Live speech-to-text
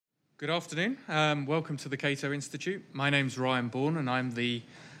Good afternoon. Welcome to the Cato Institute. My name's Ryan Bourne, and I'm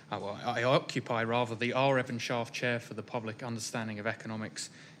I occupy the R. Evan Shaft Chair for the Public Understanding of Economics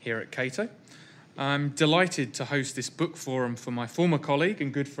here at Cato. I'm delighted to host this book forum for my former colleague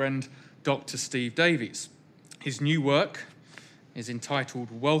and good friend, Dr. Steve Davies. His new work is entitled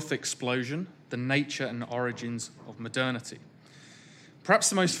Wealth Explosion: The Nature and Origins of Modernity.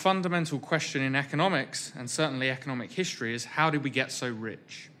 Perhaps the most fundamental question in economics, and certainly economic history, is how did we get so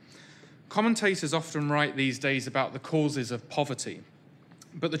rich? Commentators often write these days about the causes of poverty.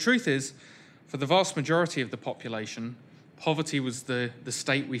 But the truth is, for the vast majority of the population, poverty was the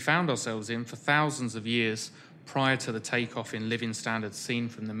state we found ourselves in for thousands of years prior to the takeoff in living standards seen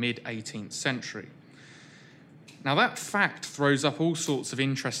from the mid-18th century. Now, that fact throws up all sorts of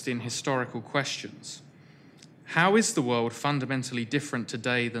interesting historical questions. How is the world fundamentally different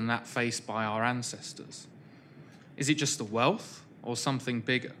today than that faced by our ancestors? Is it just the wealth or something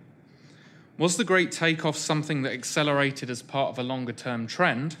bigger? Was the Great Takeoff something that accelerated as part of a longer-term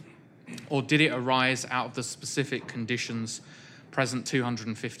trend, or did it arise out of the specific conditions present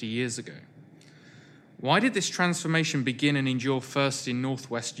 250 years ago? Why did this transformation begin and endure first in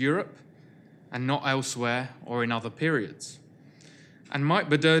Northwest Europe and not elsewhere or in other periods? And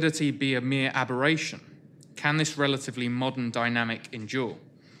might modernity be a mere aberration? Can this relatively modern dynamic endure?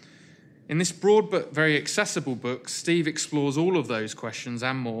 In this broad but very accessible book, Steve explores all of those questions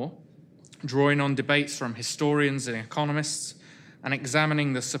and more, drawing on debates from historians and economists, and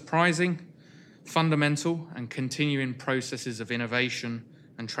examining the surprising, fundamental, and continuing processes of innovation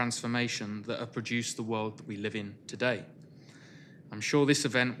and transformation that have produced the world that we live in today. I'm sure this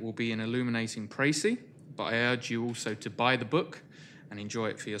event will be an illuminating précis, but I urge you also to buy the book and enjoy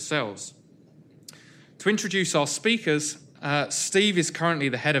it for yourselves. To introduce our speakers, Steve is currently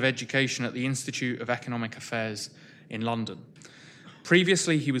the head of education at the Institute of Economic Affairs in London.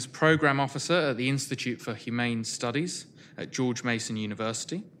 Previously, he was Programme Officer at the Institute for Humane Studies at George Mason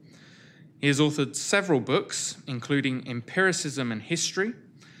University. He has authored several books, including Empiricism and History,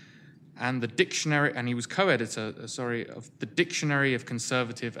 and he was co-editor, of the Dictionary of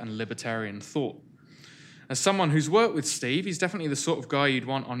Conservative and Libertarian Thought. As someone who's worked with Steve, he's definitely the sort of guy you'd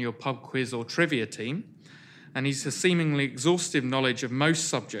want on your pub quiz or trivia team, and he's a seemingly exhaustive knowledge of most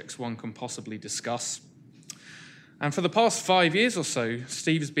subjects one can possibly discuss. And for the past 5 years or so,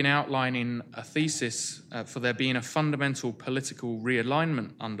 Steve has been outlining a thesis for there being a fundamental political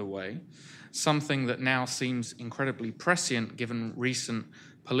realignment underway, something that now seems incredibly prescient given recent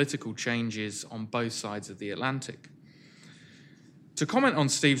political changes on both sides of the Atlantic. To comment on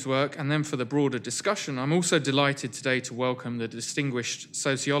Steve's work, and then for the broader discussion, I'm also delighted today to welcome the distinguished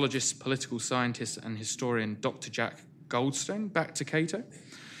sociologist, political scientist, and historian Dr. Jack Goldstone back to Cato.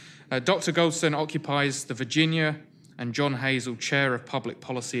 Dr. Goldstone occupies the Virginia and John Hazel Chair of Public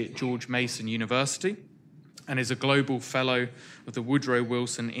Policy at George Mason University and is a global fellow of the Woodrow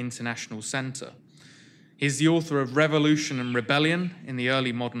Wilson International Center. He is the author of Revolution and Rebellion in the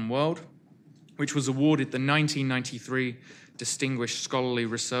Early Modern World, which was awarded the 1993 Distinguished Scholarly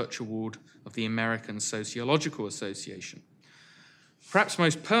Research Award of the American Sociological Association. Perhaps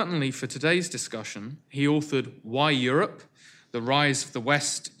most pertinently for today's discussion, he authored Why Europe? The Rise of the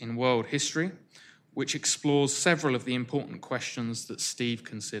West in World History, which explores several of the important questions that Steve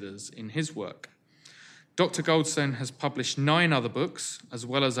considers in his work. Dr. Goldstone has published 9 other books, as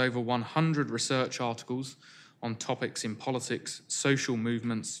well as over 100 research articles on topics in politics, social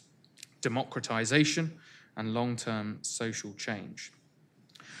movements, democratization, and long-term social change.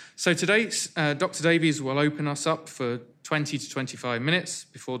 So today, Dr. Davies will open us up for 20 to 25 minutes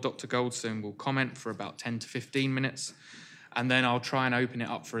before Dr. Goldstone will comment for about 10 to 15 minutes. And then I'll try and open it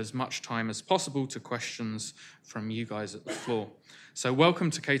up for as much time as possible to questions from you guys at the floor. So welcome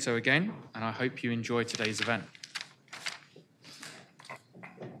to Cato again, and I hope you enjoy today's event.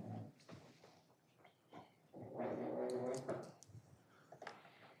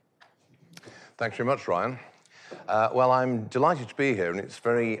 Thanks very much, Ryan. Well, I'm delighted to be here, and it's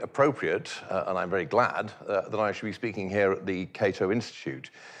very appropriate, and I'm very glad that I should be speaking here at the Cato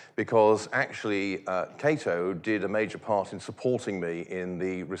Institute, because actually Cato did a major part in supporting me in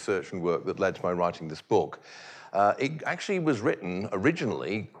the research and work that led to my writing this book. It actually was written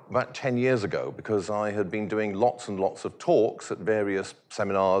originally about 10 years ago because I had been doing lots and lots of talks at various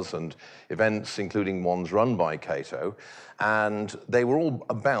seminars and events, including ones run by Cato, and they were all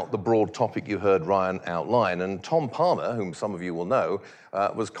about the broad topic you heard Ryan outline. And Tom Palmer, whom some of you will know,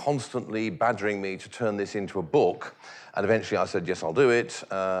 was constantly badgering me to turn this into a book. And eventually I said, yes, I'll do it.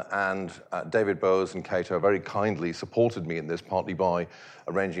 And David Bowes and Cato very kindly supported me in this, partly by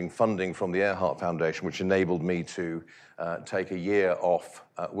arranging funding from the Earhart Foundation, which enabled me to take a year off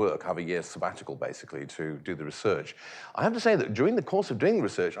work, have a year's sabbatical, basically, to do the research. I have to say that during the course of doing the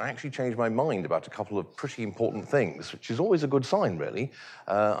research, I actually changed my mind about a couple of pretty important things, which is always a good sign, really.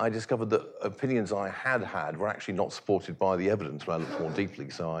 I discovered that opinions I had were actually not supported by the evidence when I looked more deeply,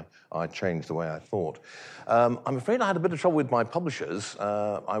 so I changed the way I thought. I'm afraid I had a bit of trouble with my publishers.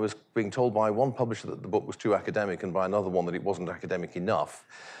 I was being told by one publisher that the book was too academic and by another one that it wasn't academic enough.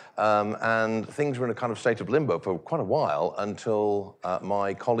 And things were in a kind of state of limbo for quite a while until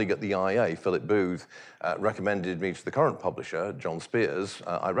my colleague at the IEA, Philip Booth, recommended me to the current publisher, John Spears.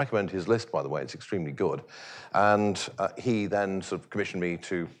 I recommend his list, by the way, it's extremely good. And he then sort of commissioned me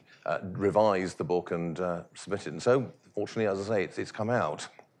to revise the book and submit it. And so, fortunately, as I say, it's come out.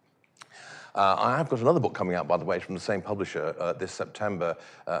 I have got another book coming out, by the way, from the same publisher this September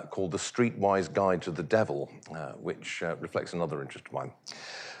called The Streetwise Guide to the Devil, which reflects another interest of mine.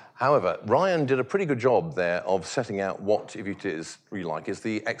 However, Ryan did a pretty good job there of setting out what, if it is, really like, is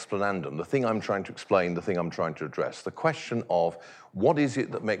the explanandum, the thing I'm trying to explain, the thing I'm trying to address, the question of what is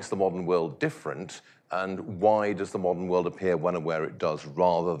it that makes the modern world different and why does the modern world appear when and where it does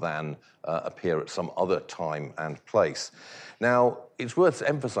rather than appear at some other time and place. Now, it's worth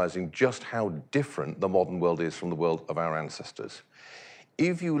emphasizing just how different the modern world is from the world of our ancestors.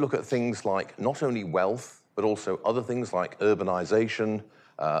 If you look at things like not only wealth, but also other things like urbanization,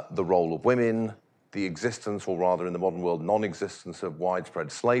 the role of women, the existence, or rather in the modern world, non-existence of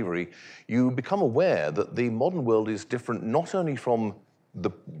widespread slavery, you become aware that the modern world is different not only from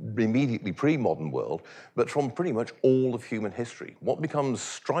the immediately pre-modern world, but from pretty much all of human history. What becomes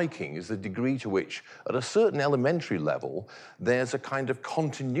striking is the degree to which, at a certain elementary level, there's a kind of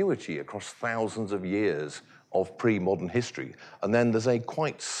continuity across thousands of years of pre-modern history. And then there's a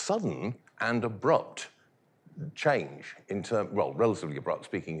quite sudden and abrupt change in well, relatively abrupt,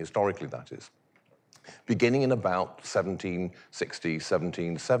 speaking historically, that is, beginning in about 1760,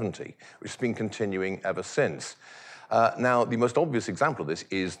 1770, which has been continuing ever since. Now, the most obvious example of this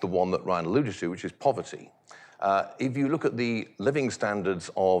is the one that Ryan alluded to, which is poverty. If you look at the living standards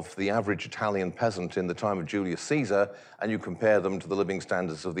of the average Italian peasant in the time of Julius Caesar, and you compare them to the living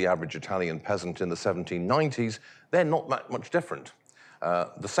standards of the average Italian peasant in the 1790s, they're not that much different.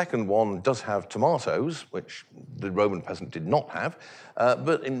 The second one does have tomatoes, which the Roman peasant did not have,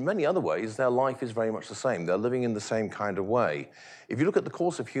 but in many other ways, their life is very much the same. They're living in the same kind of way. If you look at the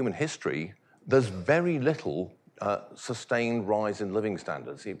course of human history, there's very little sustained rise in living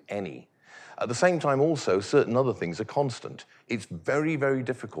standards, if any. At the same time, also, certain other things are constant. It's very, very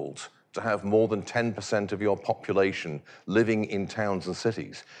difficult to have more than 10% of your population living in towns and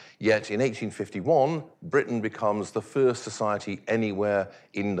cities. Yet in 1851, Britain becomes the first society anywhere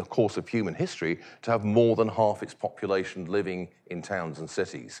in the course of human history to have more than half its population living in towns and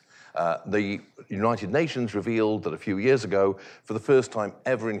cities. The United Nations revealed that a few years ago, for the first time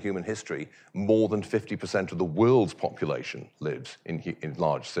ever in human history, more than 50% of the world's population lives in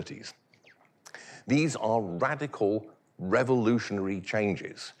large cities. These are radical, revolutionary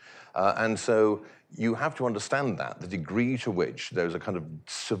changes. And so you have to understand that, the degree to which there's a kind of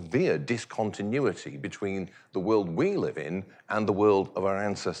severe discontinuity between the world we live in and the world of our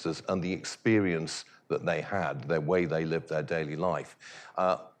ancestors and the experience that they had, their way they lived their daily life.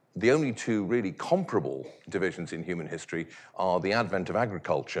 The only two really comparable divisions in human history are the advent of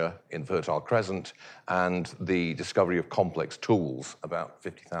agriculture in the Fertile Crescent and the discovery of complex tools about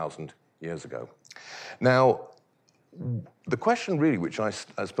 50,000 years ago. Now, the question really, which I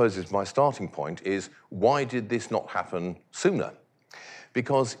suppose is my starting point, is why did this not happen sooner?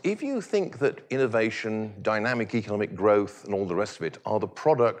 Because if you think that innovation, dynamic economic growth, and all the rest of it are the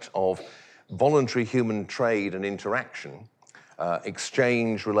product of voluntary human trade and interaction,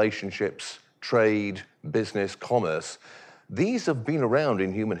 exchange, relationships, trade, business, commerce, these have been around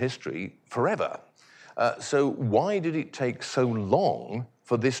in human history forever. So why did it take so long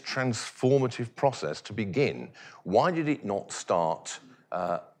for this transformative process to begin? Why did it not start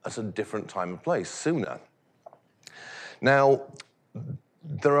at a different time and place sooner? Now,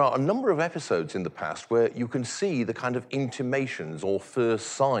 there are a number of episodes in the past where you can see the kind of intimations or first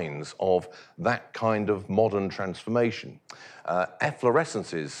signs of that kind of modern transformation.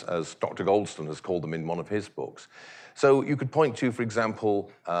 Efflorescences, as Dr. Goldstone has called them in one of his books. So you could point to, for example,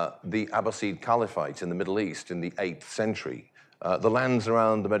 the Abbasid Caliphate in the Middle East in the 8th century, the lands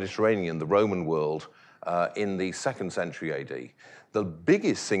around the Mediterranean, the Roman world, in the 2nd century AD. The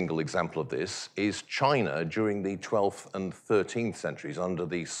biggest single example of this is China during the 12th and 13th centuries under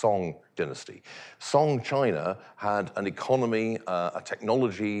the Song dynasty. Song China had an economy, a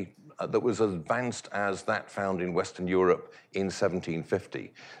technology that was as advanced as that found in Western Europe in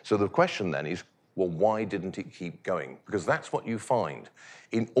 1750. So the question then is, well, why didn't it keep going? Because that's what you find.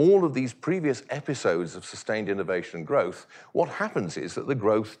 In all of these previous episodes of sustained innovation and growth, what happens is that the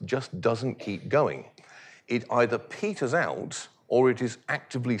growth just doesn't keep going. It either peters out or it is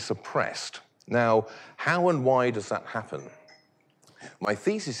actively suppressed. Now, how and why does that happen? My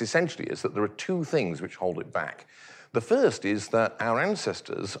thesis essentially is that there are two things which hold it back. The first is that our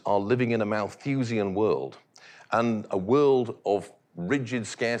ancestors are living in a Malthusian world, and a world of rigid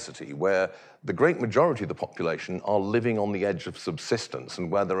scarcity where the great majority of the population are living on the edge of subsistence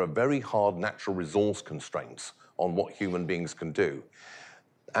and where there are very hard natural resource constraints on what human beings can do.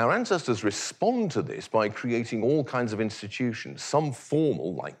 Our ancestors respond to this by creating all kinds of institutions, some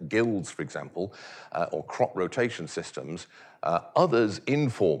formal, like guilds, for example, or crop rotation systems, others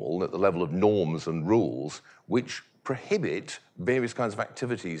informal at the level of norms and rules, which prohibit various kinds of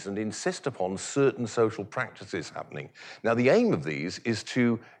activities and insist upon certain social practices happening. Now, the aim of these is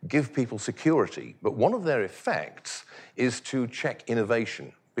to give people security, but one of their effects is to check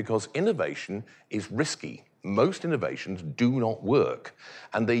innovation, because innovation is risky. Most innovations do not work,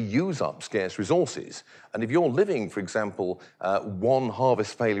 and they use up scarce resources. And if you're living, for example, one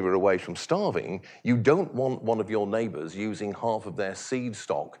harvest failure away from starving, you don't want one of your neighbors using half of their seed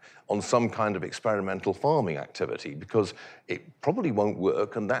stock on some kind of experimental farming activity, because it probably won't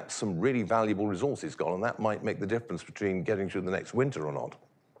work, and that's some really valuable resources gone, and that might make the difference between getting through the next winter or not.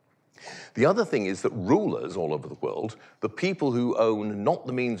 The other thing is that rulers all over the world, the people who own not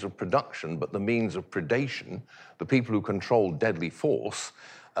the means of production, but the means of predation, the people who control deadly force,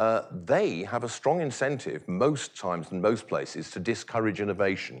 they have a strong incentive most times in most places to discourage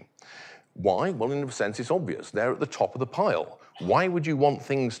innovation. Why? Well, in a sense, it's obvious. They're at the top of the pile. Why would you want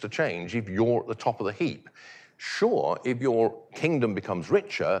things to change if you're at the top of the heap? Sure, if your kingdom becomes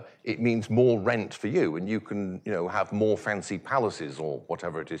richer, it means more rent for you, and you can, have more fancy palaces or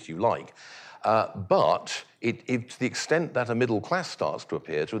whatever it is you like. But to the extent that a middle class starts to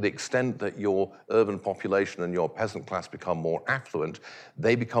appear, to the extent that your urban population and your peasant class become more affluent,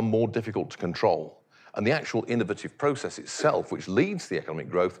 they become more difficult to control. And the actual innovative process itself, which leads to the economic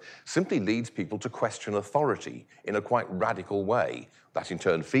growth, simply leads people to question authority in a quite radical way. That in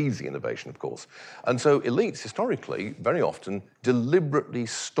turn feeds the innovation, of course. And so elites, historically, very often deliberately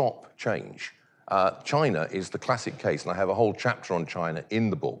stop change. China is the classic case, and I have a whole chapter on China in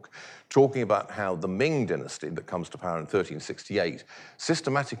the book, talking about how the Ming dynasty that comes to power in 1368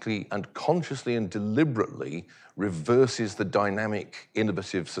 systematically and consciously and deliberately reverses the dynamic,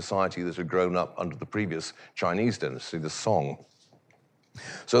 innovative society that had grown up under the previous Chinese dynasty, the Song.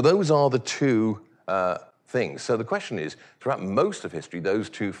 So those are the two things. So the question is, throughout most of history, those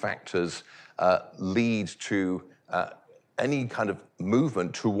two factors lead to any kind of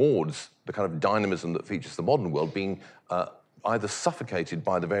movement towards the kind of dynamism that features the modern world being either suffocated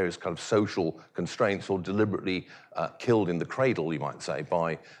by the various kind of social constraints or deliberately killed in the cradle, you might say,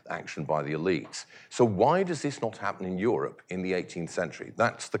 by action by the elites. So why does this not happen in Europe in the 18th century?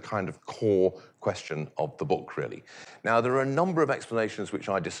 That's the kind of core question of the book, really. Now, there are a number of explanations which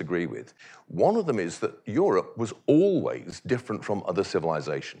I disagree with. One of them is that Europe was always different from other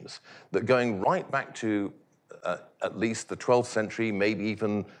civilizations, that going right back to at least the 12th century, maybe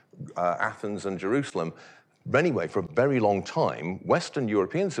even Athens and Jerusalem. Anyway, for a very long time, Western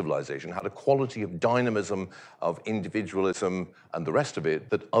European civilization had a quality of dynamism, of individualism, and the rest of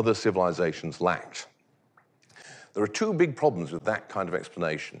it that other civilizations lacked. There are two big problems with that kind of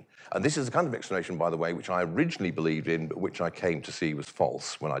explanation. And this is the kind of explanation, by the way, which I originally believed in, but which I came to see was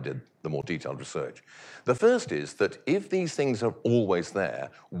false when I did the more detailed research. The first is that if these things are always there,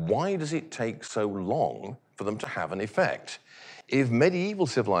 why does it take so long for them to have an effect? If medieval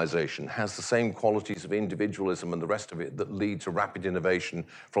civilization has the same qualities of individualism and the rest of it that lead to rapid innovation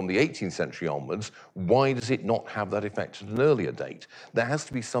from the 18th century onwards, why does it not have that effect at an earlier date? There has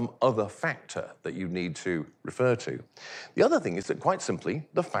to be some other factor that you need to refer to. The other thing is that, quite simply,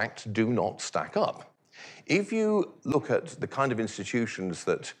 the facts do not stack up. If you look at the kind of institutions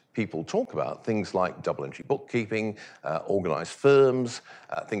that people talk about, things like double-entry bookkeeping, organized firms,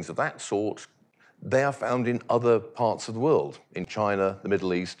 things of that sort, they are found in other parts of the world, in China, the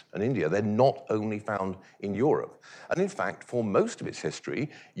Middle East, and India. They're not only found in Europe. And in fact, for most of its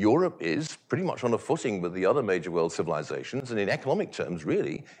history, Europe is pretty much on a footing with the other major world civilizations, and in economic terms,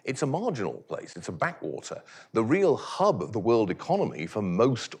 really, it's a marginal place, it's a backwater. The real hub of the world economy for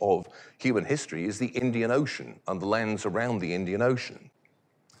most of human history is the Indian Ocean and the lands around the Indian Ocean.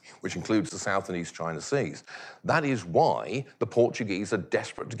 which includes the South and East China Seas. That is why the Portuguese are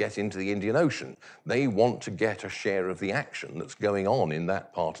desperate to get into the Indian Ocean. They want to get a share of the action that's going on in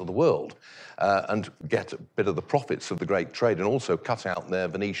that part of the world and get a bit of the profits of the great trade, and also cut out their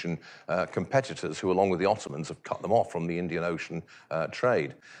Venetian competitors who, along with the Ottomans, have cut them off from the Indian Ocean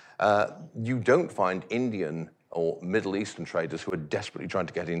trade. You don't find Indian or Middle Eastern traders who are desperately trying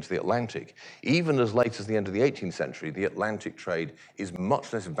to get into the Atlantic. Even as late as the end of the 18th century, the Atlantic trade is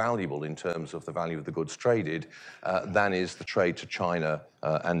much less valuable in terms of the value of the goods traded than is the trade to China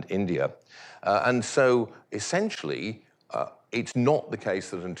and India. And so essentially, it's not the case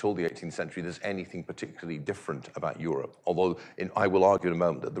that until the 18th century there's anything particularly different about Europe, although I will argue in a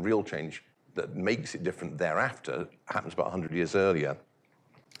moment that the real change that makes it different thereafter happens about 100 years earlier.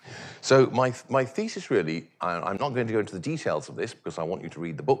 So my thesis really, I'm not going to go into the details of this because I want you to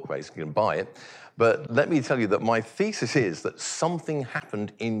read the book basically and buy it, but let me tell you that my thesis is that something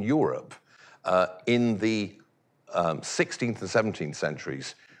happened in Europe in the 16th and 17th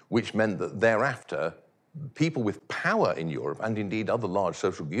centuries, which meant that thereafter people with power in Europe, and indeed other large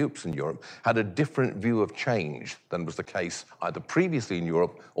social groups in Europe, had a different view of change than was the case either previously in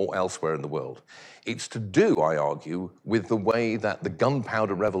Europe or elsewhere in the world. It's to do, I argue, with the way that the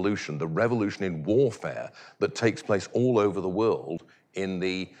gunpowder revolution, the revolution in warfare that takes place all over the world in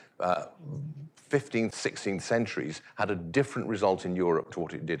the 15th, 16th centuries, had a different result in Europe to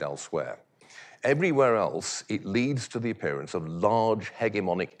what it did elsewhere. Everywhere else, it leads to the appearance of large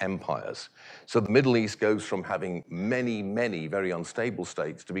hegemonic empires. So the Middle East goes from having many, many very unstable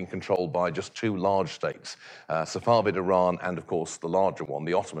states to being controlled by just two large states, Safavid Iran and, of course, the larger one,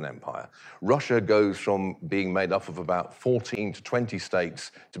 the Ottoman Empire. Russia goes from being made up of about 14 to 20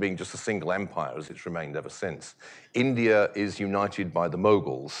 states to being just a single empire, as it's remained ever since. India is united by the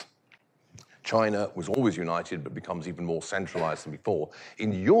Mughals. China was always united, but becomes even more centralized than before.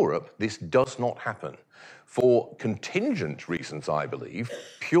 In Europe, this does not happen. For contingent reasons, I believe,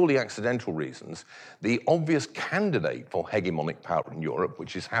 purely accidental reasons, the obvious candidate for hegemonic power in Europe,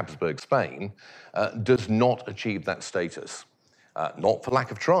 which is Habsburg Spain, does not achieve that status. Not for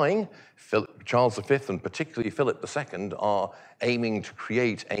lack of trying. Charles V and particularly Philip II are aiming to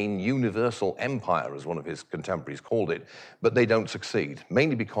create a universal empire, as one of his contemporaries called it, but they don't succeed,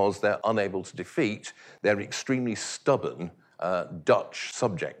 mainly because they're unable to defeat their extremely stubborn Dutch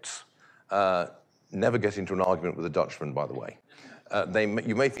subjects. Never get into an argument with a Dutchman, by the way.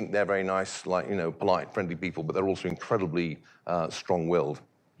 You may think they're very nice, polite, friendly people, but they're also incredibly strong-willed,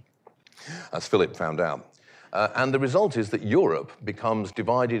 as Philip found out. And the result is that Europe becomes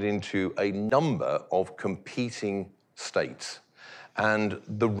divided into a number of competing states. And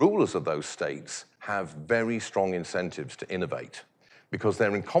the rulers of those states have very strong incentives to innovate. Because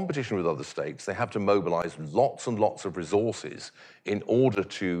they're in competition with other states, they have to mobilize lots and lots of resources in order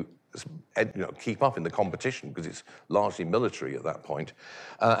to keep up in the competition, because it's largely military at that point.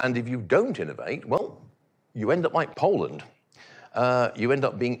 And if you don't innovate, well, you end up like Poland. You end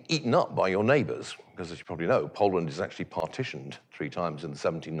up being eaten up by your neighbors, because as you probably know, Poland is actually partitioned 3 times in the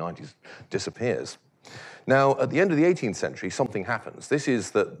 1790s, disappears. Now, at the end of the 18th century, something happens. This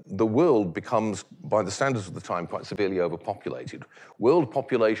is that the world becomes, by the standards of the time, quite severely overpopulated. World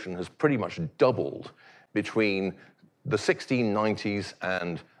population has pretty much doubled between the 1690s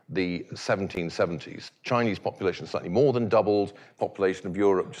and the 1770s. Chinese population slightly more than doubled, population of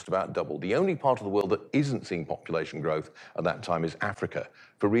Europe just about doubled. The only part of the world that isn't seeing population growth at that time is Africa,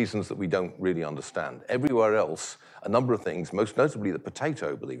 for reasons that we don't really understand. Everywhere else, a number of things, most notably the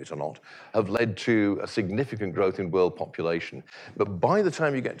potato, believe it or not, have led to a significant growth in world population. But by the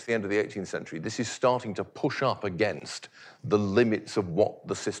time you get to the end of the 18th century, this is starting to push up against the limits of what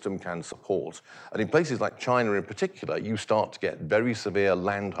the system can support. And in places like China in particular, you start to get very severe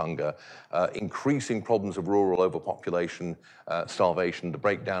land hunger, increasing problems of rural overpopulation, starvation, the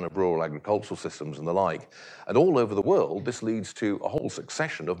breakdown of rural agricultural systems and the like. And all over the world, this leads to a whole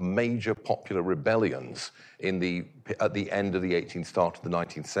succession of major popular rebellions at the end of the 18th, start of the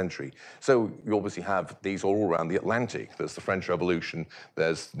 19th century. So you obviously have these all around the Atlantic. There's the French Revolution,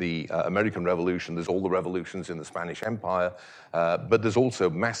 there's the American Revolution, there's all the revolutions in the Spanish Empire, but there's also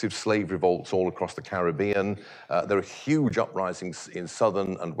massive slave revolts all across the Caribbean. There are huge uprisings in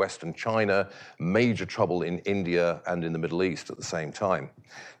southern and western China, major trouble in India and in the Middle East at the same time.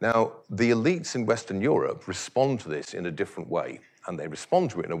 Now, the elites in Western Europe respond to this in a different way, and they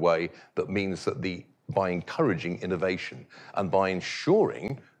respond to it in a way that means that by encouraging innovation and by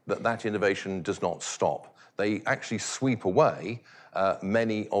ensuring that that innovation does not stop, they actually sweep away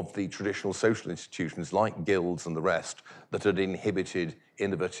many of the traditional social institutions like guilds and the rest that had inhibited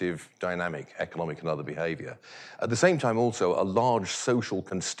innovative, dynamic economic and other behavior. At the same time, also, a large social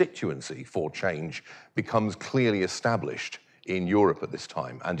constituency for change becomes clearly established in Europe at this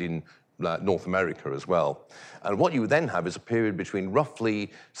time and in North America as well. And what you then have is a period between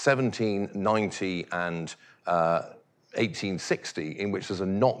roughly 1790 and 1860 in which there's a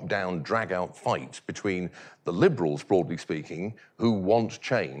knockdown, drag-out fight between the liberals, broadly speaking, who want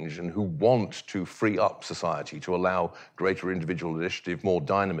change and who want to free up society to allow greater individual initiative, more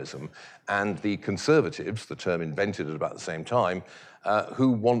dynamism, and the conservatives, the term invented at about the same time, who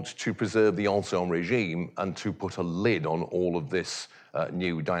want to preserve the ancien regime and to put a lid on all of this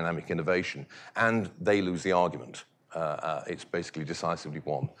new dynamic innovation. And they lose the argument. It's basically decisively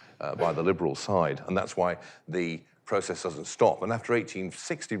won by the liberal side. And that's why the process doesn't stop. And after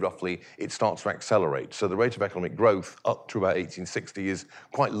 1860, roughly, it starts to accelerate. So the rate of economic growth up to about 1860 is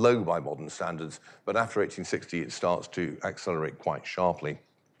quite low by modern standards. But after 1860, it starts to accelerate quite sharply.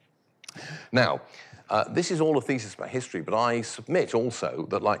 Now, this is all a thesis about history, but I submit also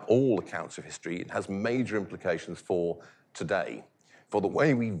that, like all accounts of history, it has major implications for today, for the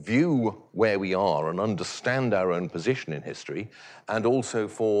way we view where we are and understand our own position in history, and also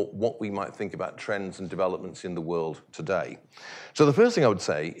for what we might think about trends and developments in the world today. So the first thing I would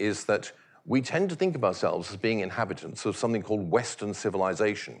say is that we tend to think of ourselves as being inhabitants of something called Western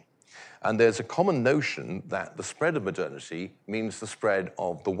civilization. And there's a common notion that the spread of modernity means the spread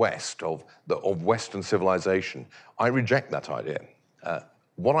of the West, of Western civilization. I reject that idea.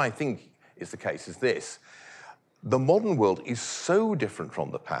 What I think is the case is this. The modern world is so different from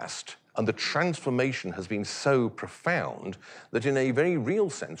the past, and the transformation has been so profound that in a very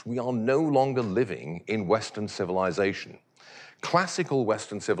real sense, we are no longer living in Western civilization. Classical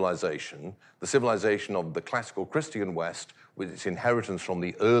Western civilization, the civilization of the classical Christian West, with its inheritance from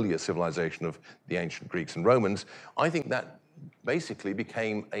the earlier civilization of the ancient Greeks and Romans, I think that basically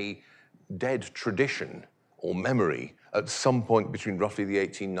became a dead tradition or memory at some point between roughly the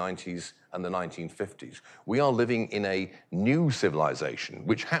 1890s and the 1950s. We are living in a new civilization,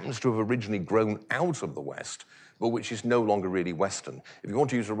 which happens to have originally grown out of the West, but which is no longer really Western. If you want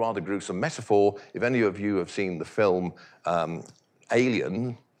to use a rather gruesome metaphor, if any of you have seen the film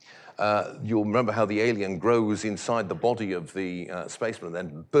Alien, you'll remember how the alien grows inside the body of the spaceman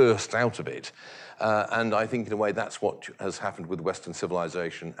and then bursts out of it. And I think, in a way, that's what has happened with Western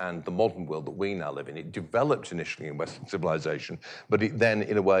civilization and the modern world that we now live in. It developed initially in Western civilization, but it then,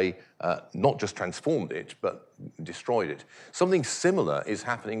 in a way, not just transformed it, but destroyed it. Something similar is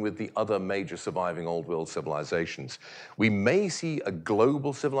happening with the other major surviving old world civilizations. We may see a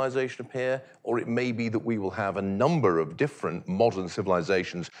global civilization appear, or it may be that we will have a number of different modern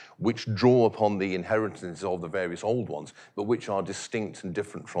civilizations which draw upon the inheritances of the various old ones, but which are distinct and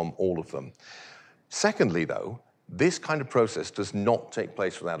different from all of them. Secondly, though, this kind of process does not take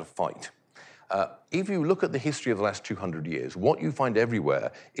place without a fight. If you look at the history of the last 200 years, what you find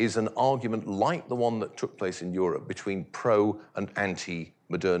everywhere is an argument like the one that took place in Europe between pro and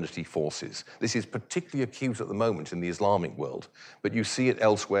anti-modernity forces. This is particularly acute at the moment in the Islamic world, but you see it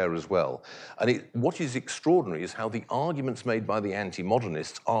elsewhere as well. And what is extraordinary is how the arguments made by the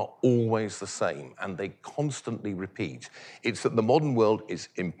anti-modernists are always the same, and they constantly repeat. It's that the modern world is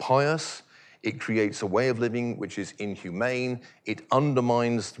impious, it creates a way of living which is inhumane. It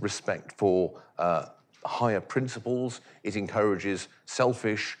undermines respect for higher principles. It encourages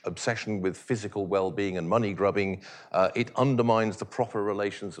selfish obsession with physical well-being and money grubbing. It undermines the proper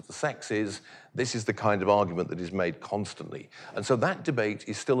relations of the sexes. This is the kind of argument that is made constantly. And so that debate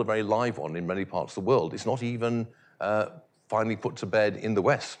is still a very live one in many parts of the world. It's not even finally put to bed in the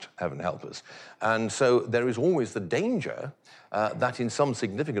West, heaven help us. And so there is always the danger that in some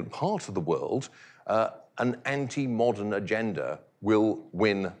significant part of the world, an anti-modern agenda will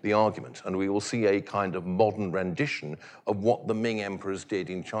win the argument. And we will see a kind of modern rendition of what the Ming emperors did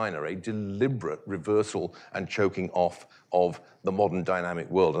in China, a deliberate reversal and choking off of the modern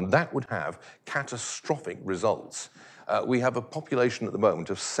dynamic world. And that would have catastrophic results. We have a population at the moment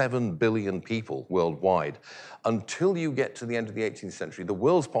of 7 billion people worldwide. Until you get to the end of the 18th century, the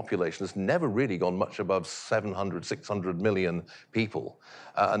world's population has never really gone much above 700, 600 million people.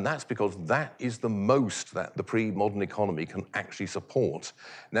 And that's because that is the most that the pre-modern economy can actually support.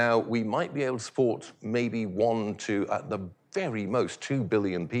 Now, we might be able to support maybe 1 to, at the very most, 2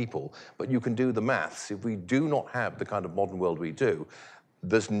 billion people, but you can do the maths. If we do not have the kind of modern world we do,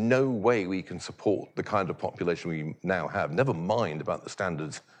 there's no way we can support the kind of population we now have, never mind about the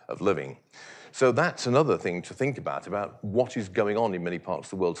standards of living. So that's another thing to think about what is going on in many parts of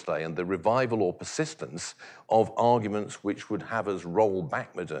the world today and the revival or persistence of arguments which would have us roll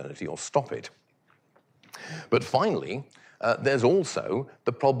back modernity or stop it. But finally, there's also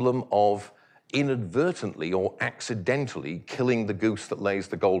the problem of inadvertently or accidentally killing the goose that lays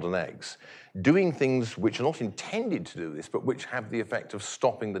the golden eggs, doing things which are not intended to do this, but which have the effect of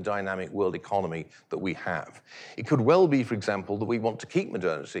stopping the dynamic world economy that we have. It could well be, for example, that we want to keep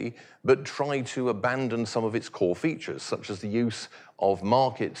modernity, but try to abandon some of its core features, such as the use of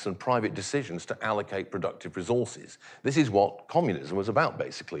markets and private decisions to allocate productive resources. This is what communism was about,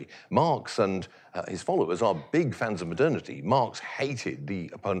 basically. Marx and his followers are big fans of modernity. Marx hated the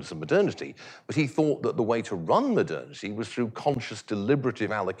opponents of modernity, but he thought that the way to run modernity was through conscious,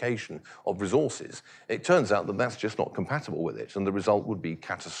 deliberative allocation of resources. It turns out that that's just not compatible with it, and the result would be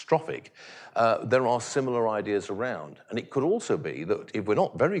catastrophic. There are similar ideas around, and it could also be that if we're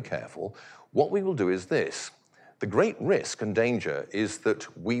not very careful, what we will do is this. The great risk and danger is that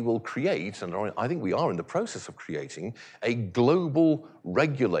we will create, and I think we are in the process of creating, a global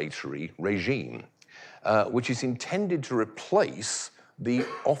regulatory regime, which is intended to replace the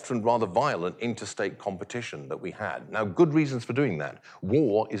often rather violent interstate competition that we had. Now, good reasons for doing that.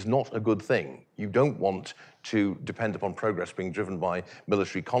 War is not a good thing. You don't want to depend upon progress being driven by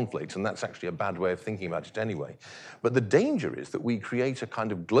military conflict, and that's actually a bad way of thinking about it anyway. But the danger is that we create a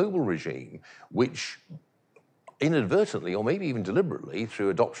kind of global regime which inadvertently, or maybe even deliberately, through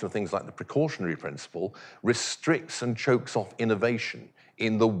adoption of things like the precautionary principle, restricts and chokes off innovation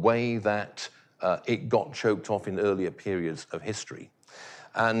in the way that it got choked off in earlier periods of history.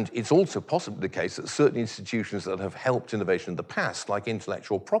 And it's also possibly the case that certain institutions that have helped innovation in the past, like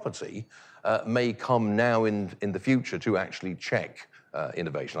intellectual property, may come now in the future to actually check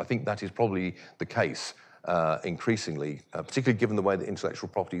innovation. I think that is probably the case increasingly, particularly given the way that intellectual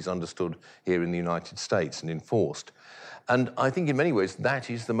property is understood here in the United States and enforced. And I think in many ways that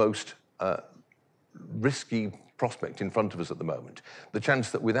is the most risky prospect in front of us at the moment. The chance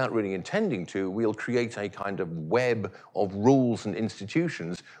that without really intending to, we'll create a kind of web of rules and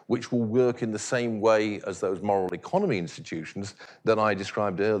institutions which will work in the same way as those moral economy institutions that I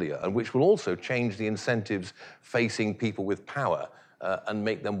described earlier, and which will also change the incentives facing people with power and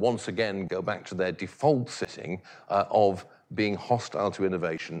make them once again go back to their default setting of being hostile to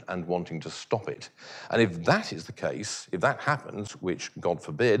innovation and wanting to stop it. And if that is the case, if that happens, which God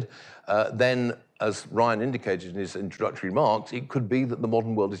forbid, then, as Ryan indicated in his introductory remarks, it could be that the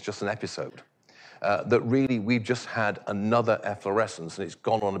modern world is just an episode. That really we've just had another efflorescence, and it's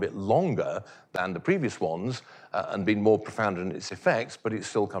gone on a bit longer than the previous ones and been more profound in its effects, but it's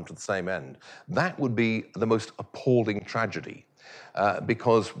still come to the same end. That would be the most appalling tragedy.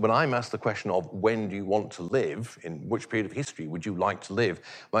 Because when I'm asked the question of when do you want to live, in which period of history would you like to live,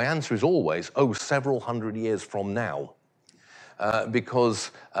 my answer is always, several hundred years from now.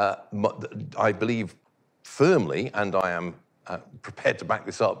 Because I believe firmly, and I am prepared to back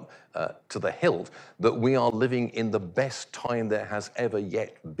this up to the hilt, that we are living in the best time there has ever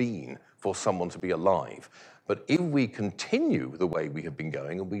yet been for someone to be alive. But if we continue the way we have been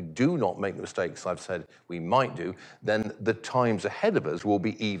going, and we do not make the mistakes I've said we might do, then the times ahead of us will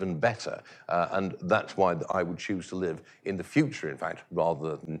be even better. And that's why I would choose to live in the future, in fact,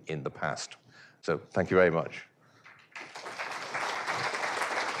 rather than in the past. So thank you very much.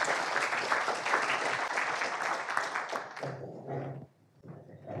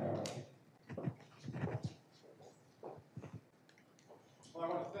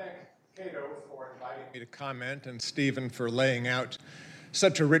 Me to comment, and Stephen for laying out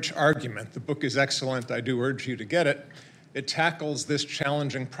such a rich argument. The book is excellent. I do urge you to get it. It tackles this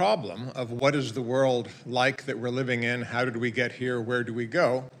challenging problem of what is the world like that we're living in, how did we get here, where do we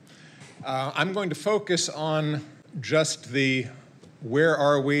go? I'm going to focus on just the where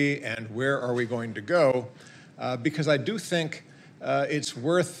are we and where are we going to go, because I do think it's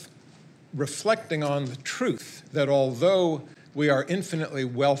worth reflecting on the truth that although we are infinitely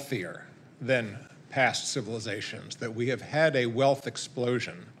wealthier than past civilizations, that we have had a wealth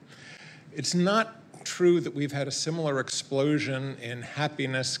explosion, it's not true that we've had a similar explosion in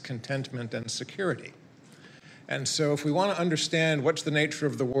happiness, contentment, and security. And so if we want to understand what's the nature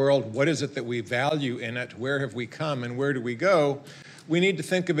of the world, what is it that we value in it, where have we come, and where do we go, we need to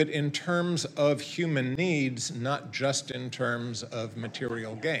think of it in terms of human needs, not just in terms of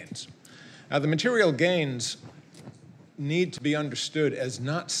material gains. Now, the material gains need to be understood as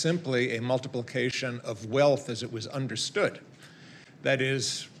not simply a multiplication of wealth as it was understood. That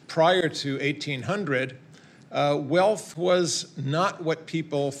is, prior to 1800, wealth was not what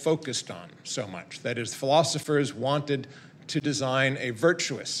people focused on so much. That is, philosophers wanted to design a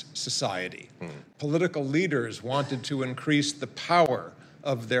virtuous society. Political leaders wanted to increase the power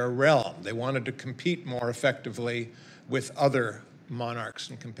of their realm. They wanted to compete more effectively with other monarchs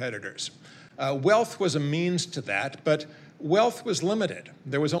and competitors. Wealth was a means to that, but wealth was limited.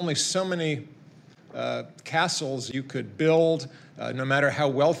 There was only so many castles you could build. No matter how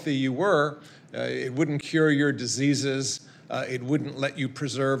wealthy you were, it wouldn't cure your diseases. It wouldn't let you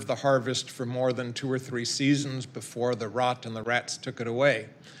preserve the harvest for more than 2 or 3 seasons before the rot and the rats took it away.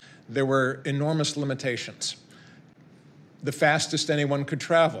 There were enormous limitations. The fastest anyone could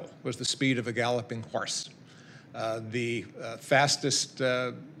travel was the speed of a galloping horse. The fastest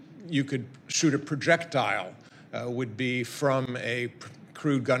you could shoot a projectile would be from a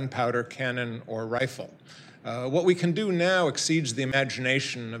crude gunpowder cannon or rifle. What we can do now exceeds the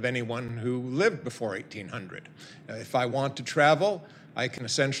imagination of anyone who lived before 1800. If I want to travel, I can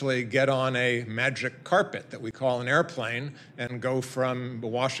essentially get on a magic carpet that we call an airplane and go from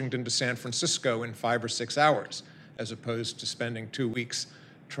Washington to San Francisco in 5 or 6 hours, as opposed to spending 2 weeks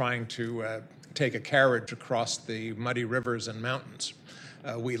trying to take a carriage across the muddy rivers and mountains.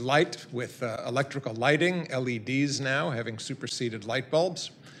 We light with electrical lighting, LEDs now, having superseded light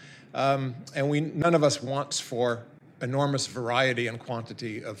bulbs. And none of us wants for enormous variety and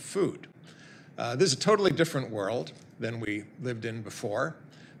quantity of food. This is a totally different world than we lived in before,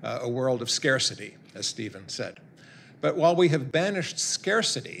 a world of scarcity, as Stephen said. But while we have banished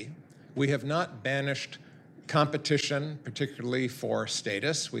scarcity, we have not banished competition, particularly for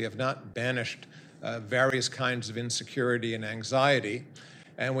status. We have not banished various kinds of insecurity and anxiety.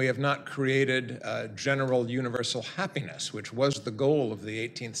 And we have not created general universal happiness, which was the goal of the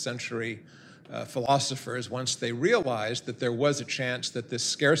 18th century philosophers once they realized that there was a chance that this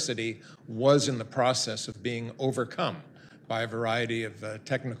scarcity was in the process of being overcome by a variety of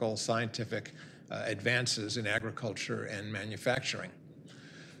technical, scientific advances in agriculture and manufacturing.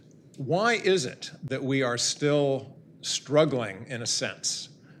 Why is it that we are still struggling, in a sense,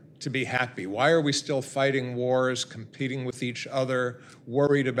 to be happy? Why are we still fighting wars, competing with each other,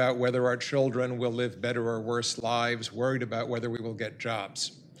 worried about whether our children will live better or worse lives, worried about whether we will get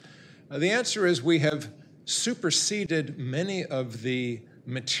jobs? The answer is we have superseded many of the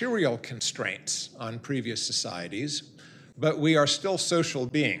material constraints on previous societies, but we are still social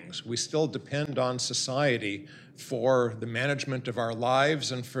beings. We still depend on society for the management of our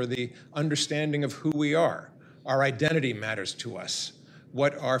lives and for the understanding of who we are. Our identity matters to us.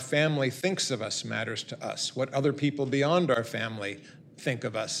 What our family thinks of us matters to us. What other people beyond our family think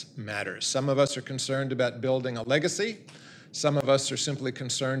of us matters. Some of us are concerned about building a legacy. Some of us are simply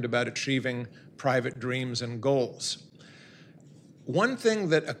concerned about achieving private dreams and goals. One thing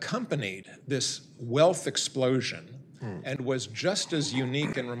that accompanied this wealth explosion and was just as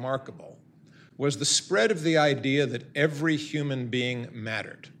unique and remarkable was the spread of the idea that every human being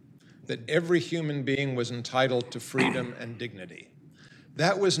mattered, that every human being was entitled to freedom and dignity.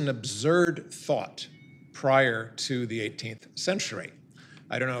 That was an absurd thought prior to the 18th century.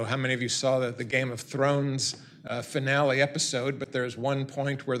 I don't know how many of you saw the Game of Thrones finale episode, but there's one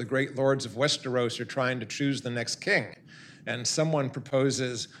point where the great lords of Westeros are trying to choose the next king. And someone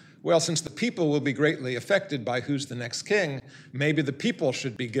proposes, well, since the people will be greatly affected by who's the next king, maybe the people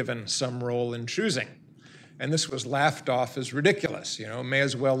should be given some role in choosing. And this was laughed off as ridiculous. You know, may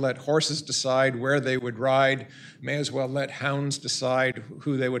as well let horses decide where they would ride, may as well let hounds decide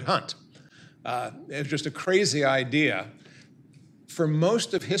who they would hunt. It was just a crazy idea. For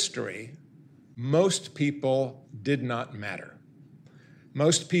most of history, most people did not matter.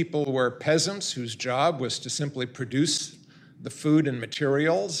 Most people were peasants whose job was to simply produce the food and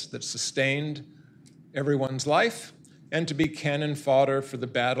materials that sustained everyone's life and to be cannon fodder for the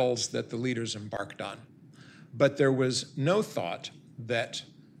battles that the leaders embarked on. But there was no thought that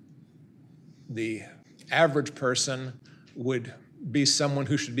the average person would be someone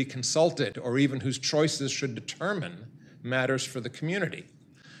who should be consulted or even whose choices should determine matters for the community.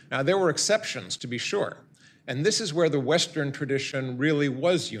 Now, there were exceptions, to be sure, and this is where the Western tradition really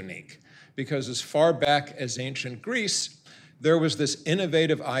was unique, because as far back as ancient Greece, there was this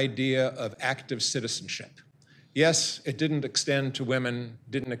innovative idea of active citizenship. Yes, it didn't extend to women,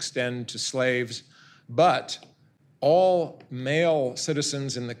 didn't extend to slaves, but all male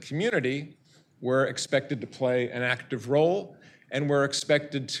citizens in the community were expected to play an active role and were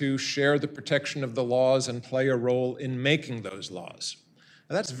expected to share the protection of the laws and play a role in making those laws.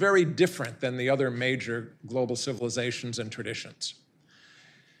 Now, that's very different than the other major global civilizations and traditions.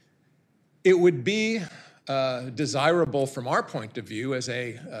 It would be desirable from our point of view as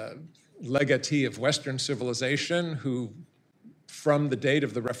a legatee of Western civilization who, from the date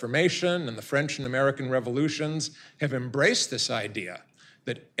of the Reformation and the French and American revolutions, have embraced this idea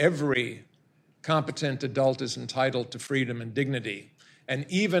that every competent adult is entitled to freedom and dignity, and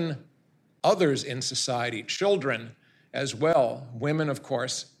even others in society, children as well, women, of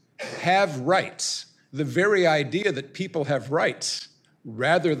course, have rights. The very idea that people have rights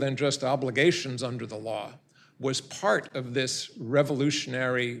rather than just obligations under the law was part of this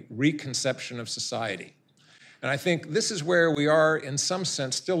revolutionary reconception of society. And I think this is where we are, in some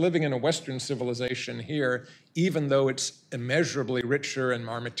sense, still living in a Western civilization here, even though it's immeasurably richer and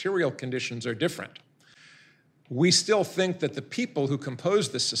our material conditions are different. We still think that the people who compose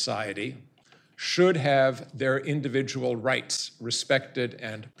this society should have their individual rights respected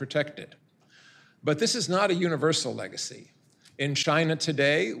and protected. But this is not a universal legacy. In China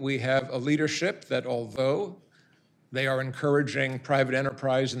today, we have a leadership that, although they are encouraging private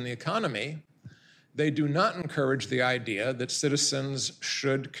enterprise in the economy, they do not encourage the idea that citizens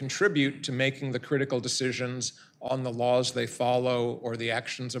should contribute to making the critical decisions on the laws they follow or the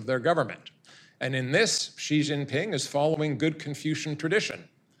actions of their government. And in this, Xi Jinping is following good Confucian tradition.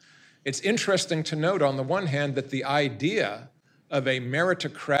 It's interesting to note, on the one hand, that the idea of a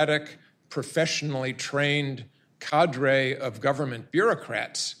meritocratic, professionally trained cadre of government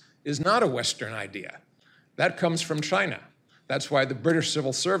bureaucrats is not a Western idea. That comes from China. That's why the British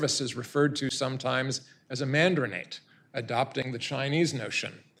civil service is referred to sometimes as a mandarinate, adopting the Chinese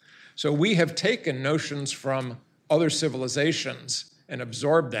notion. So we have taken notions from other civilizations and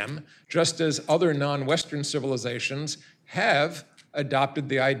absorbed them, just as other non-Western civilizations have adopted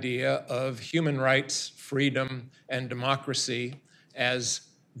the idea of human rights, freedom, and democracy as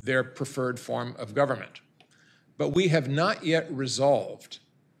their preferred form of government. But we have not yet resolved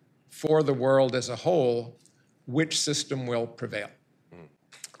for the world as a whole which system will prevail.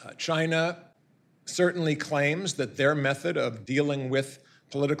 China certainly claims that their method of dealing with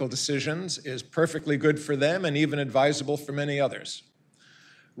political decisions is perfectly good for them and even advisable for many others.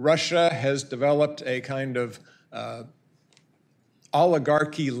 Russia has developed a kind of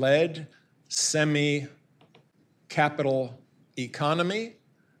oligarchy-led, semi-capital economy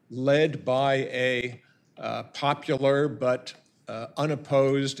led by a popular but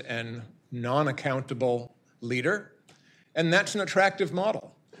unopposed and non-accountable leader. And that's an attractive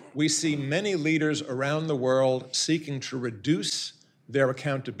model. We see many leaders around the world seeking to reduce their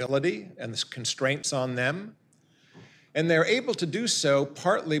accountability and the constraints on them. And they're able to do so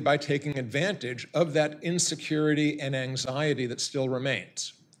partly by taking advantage of that insecurity and anxiety that still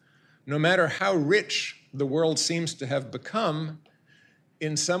remains. No matter how rich the world seems to have become,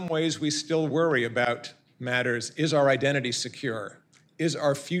 in some ways we still worry about matters. Is our identity secure? Is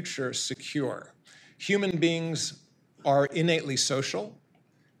our future secure? Human beings are innately social.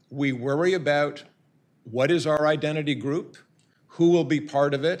 We worry about what is our identity group, who will be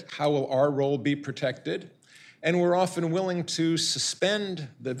part of it, how will our role be protected, and we're often willing to suspend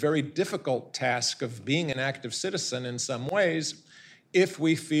the very difficult task of being an active citizen in some ways if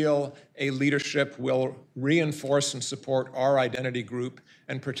we feel a leadership will reinforce and support our identity group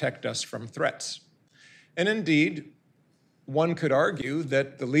and protect us from threats. And indeed, one could argue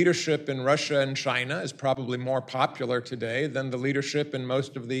that the leadership in Russia and China is probably more popular today than the leadership in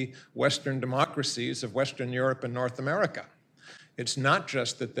most of the Western democracies of Western Europe and North America. It's not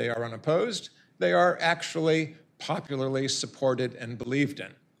just that they are unopposed, they are actually popularly supported and believed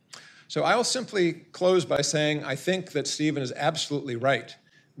in. So I'll simply close by saying I think that Stephen is absolutely right.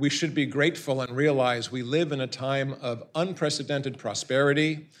 We should be grateful and realize we live in a time of unprecedented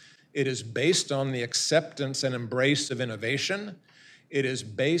prosperity. It is based on the acceptance and embrace of innovation. It is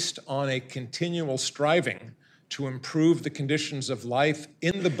based on a continual striving to improve the conditions of life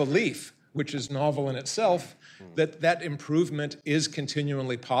in the belief, which is novel in itself, that that improvement is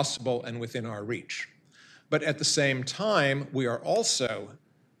continually possible and within our reach. But at the same time, we are also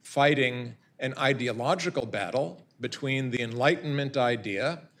fighting an ideological battle between the Enlightenment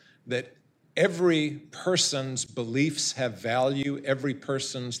idea that every person's beliefs have value, every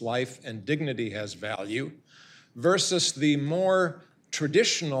person's life and dignity has value, versus the more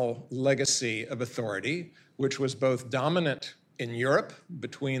traditional legacy of authority, which was both dominant in Europe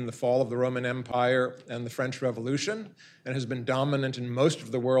between the fall of the Roman Empire and the French Revolution, and has been dominant in most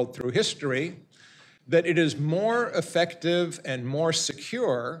of the world through history, that it is more effective and more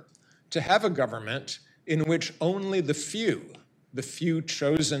secure to have a government in which only the few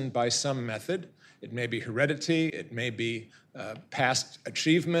chosen by some method, it may be heredity, it may be past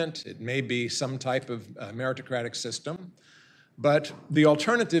achievement, it may be some type of meritocratic system, but the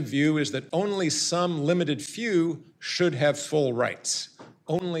alternative view is that only some limited few should have full rights.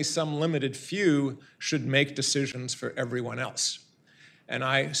 only some limited few should make decisions for everyone else. And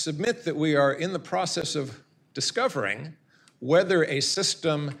I submit that we are in the process of discovering whether a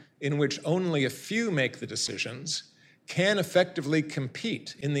system in which only a few make the decisions can effectively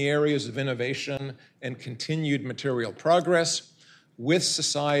compete in the areas of innovation and continued material progress with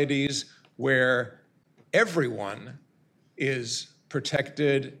societies where everyone is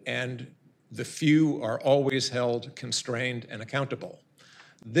protected and the few are always held constrained and accountable.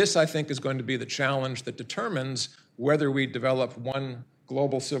 This, I think, is going to be the challenge that determines whether we develop one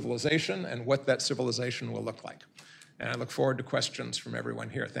global civilization and what that civilization will look like. And I look forward to questions from everyone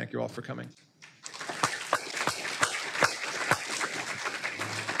here. Thank you all for coming.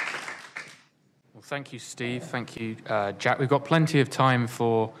 Well, thank you, Steve. Thank you, Jack. We've got plenty of time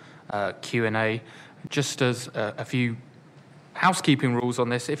for Q&A. Just as a few housekeeping rules on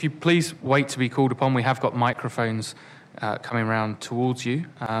this, if you please wait to be called upon, we have got microphones coming around towards you,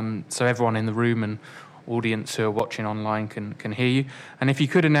 so everyone in the room and audience who are watching online can hear you. And if you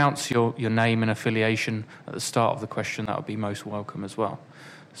could announce your name and affiliation at the start of the question, that would be most welcome as well.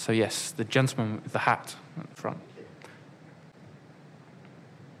 So yes, the gentleman with the hat at the front.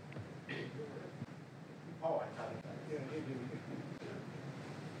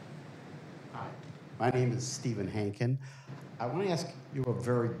 Hi, my name is Stephen Hankin. I want to ask you a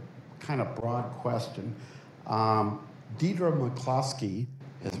very kind of broad question. Deirdre McCloskey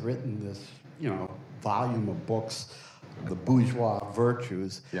has written this, volume of books, The Bourgeois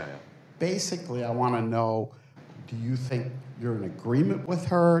Virtues. Yeah. Basically, I want to know, do you think you're in agreement with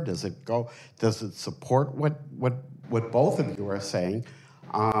her? Does it support what both of you are saying?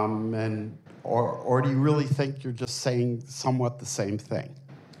 Or do you really think you're just saying somewhat the same thing?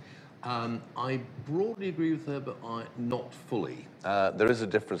 I broadly agree with her, but not fully. There is a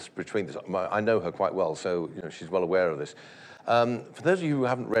difference between this. I know her quite well, so she's well aware of this. For those of you who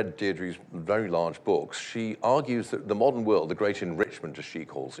haven't read Deirdre's very large books, she argues that the modern world, the great enrichment, as she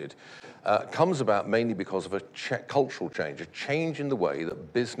calls it, comes about mainly because of a cultural change, a change in the way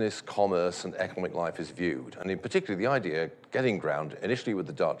that business, commerce, and economic life is viewed. And in particular, the idea, getting ground, initially with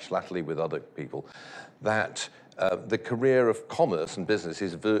the Dutch, latterly with other people, that the career of commerce and business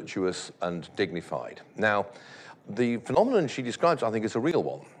is virtuous and dignified. Now, the phenomenon she describes, I think, is a real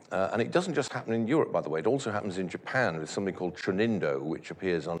one. And it doesn't just happen in Europe, by the way. It also happens in Japan with something called Chunindo, which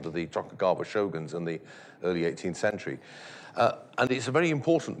appears under the Tokugawa shoguns in the early 18th century. And it's a very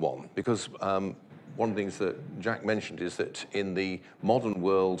important one because one of the things that Jack mentioned is that in the modern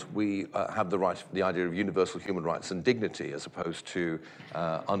world, we have the idea of universal human rights and dignity as opposed to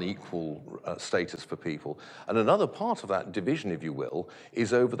unequal status for people. And another part of that division, if you will,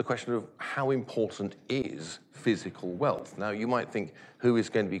 is over the question of how important is physical wealth. Now, you might think, who is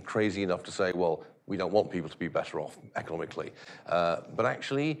going to be crazy enough to say, well, we don't want people to be better off economically. But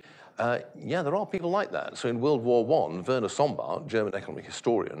actually, yeah, there are people like that. So in World War I, Werner Sombart, German economic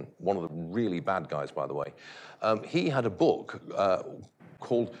historian, one of the really bad guys, by the way, he had a book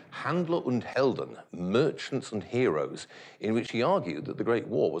called Handler und Helden, Merchants and Heroes, in which he argued that the Great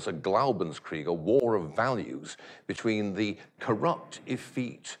War was a Glaubenskrieg, a war of values between the corrupt,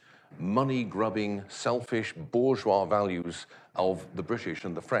 effete, money-grubbing, selfish, bourgeois values of the British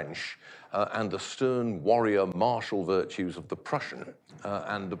and the French, and the stern warrior martial virtues of the Prussian.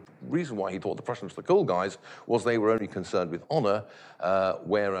 And the reason why he thought the Prussians were the cool guys was they were only concerned with honor,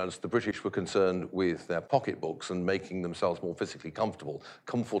 whereas the British were concerned with their pocketbooks and making themselves more physically comfortable,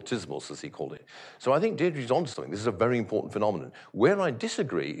 comfortismus, as he called it. So I think Deirdre's onto something. This is a very important phenomenon. Where I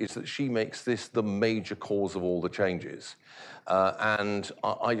disagree is that she makes this the major cause of all the changes. And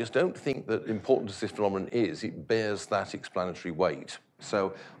I just don't think that important as this phenomenon is, it bears that explanatory weight.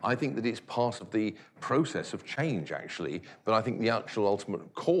 So I think that it's part of the process of change, actually, but I think the actual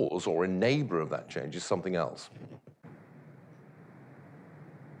ultimate cause or enabler of that change is something else.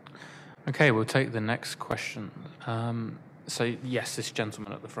 Okay, we'll take the next question. So yes, this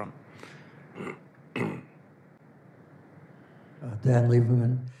gentleman at the front. Dan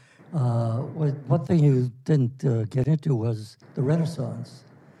Lieberman. One thing you didn't get into was the Renaissance.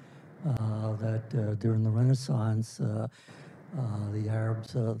 That during the Renaissance, the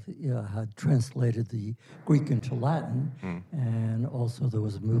Arabs had translated the Greek into Latin, and also there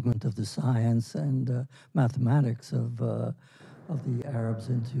was a movement of the science and mathematics of the Arabs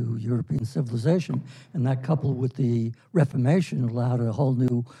into European civilization, and that coupled with the Reformation allowed a whole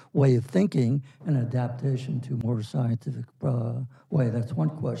new way of thinking and adaptation to a more scientific way. That's one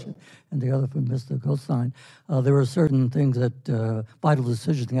question. And the other from Mr. Goldstein, there are certain things that vital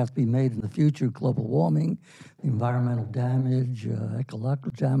decisions that have to be made in the future: global warming, the environmental damage,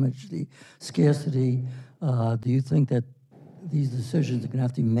 ecological damage, the scarcity. Do you think that these decisions are going to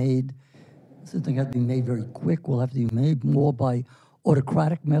have to be made, since they have to be made very quick, will have to be made more by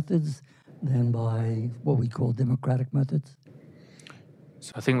autocratic methods than by what we call democratic methods?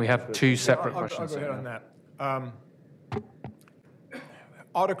 So I think we have two separate questions. I'll go ahead on that.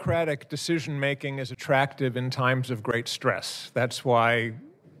 Autocratic decision-making is attractive in times of great stress. That's why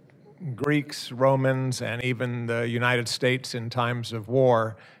Greeks, Romans, and even the United States in times of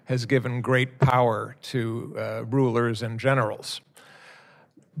war has given great power to rulers and generals.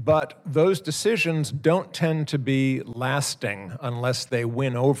 But those decisions don't tend to be lasting unless they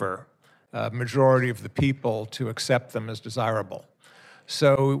win over a majority of the people to accept them as desirable.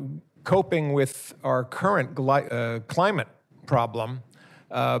 So coping with our current climate problem,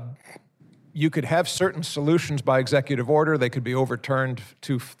 you could have certain solutions by executive order. They could be overturned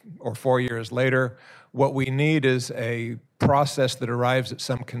 2 or 4 years later. What we need is a process that arrives at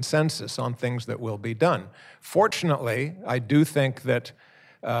some consensus on things that will be done. Fortunately, I do think that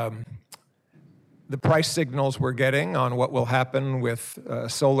the price signals we're getting on what will happen with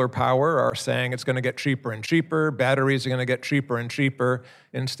solar power are saying it's going to get cheaper and cheaper. Batteries are going to get cheaper and cheaper.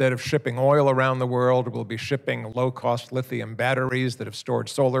 Instead of shipping oil around the world, we'll be shipping low-cost lithium batteries that have stored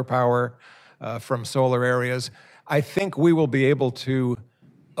solar power from solar areas. I think we will be able to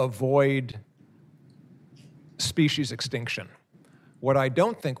avoid species extinction. What I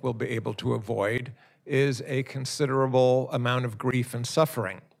don't think we'll be able to avoid is a considerable amount of grief and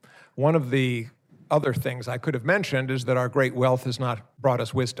suffering. One of the other things I could have mentioned is that our great wealth has not brought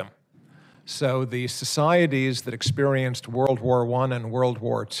us wisdom. So the societies that experienced World War I and World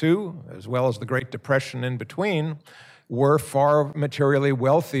War II, as well as the Great Depression in between, were far materially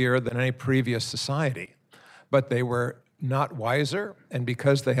wealthier than any previous society. But they were not wiser, and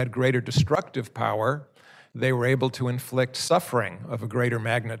because they had greater destructive power, they were able to inflict suffering of a greater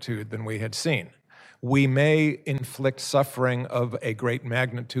magnitude than we had seen. We may inflict suffering of a great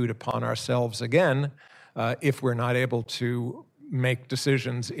magnitude upon ourselves again if we're not able to make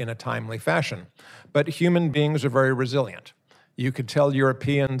decisions in a timely fashion. But human beings are very resilient. You could tell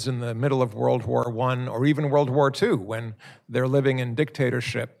Europeans in the middle of World War I or even World War II, when they're living in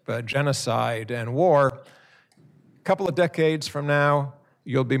dictatorship, genocide, and war, a couple of decades from now,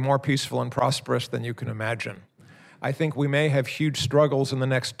 you'll be more peaceful and prosperous than you can imagine. I think we may have huge struggles in the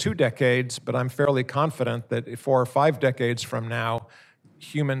next 2 decades, but I'm fairly confident that 4 or 5 decades from now,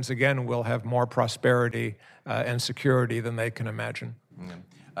 humans again will have more prosperity and security than they can imagine. Yeah.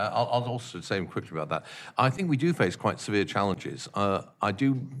 I'll also say quickly about that. I think we do face quite severe challenges. I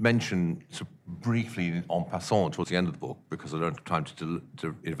do mention briefly en passant towards the end of the book, because I don't have time to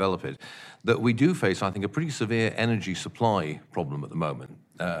develop it, that we do face, I think, a pretty severe energy supply problem at the moment.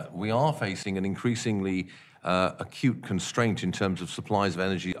 We are facing an increasingly acute constraint in terms of supplies of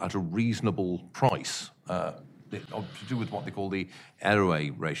energy at a reasonable price, to do with what they call the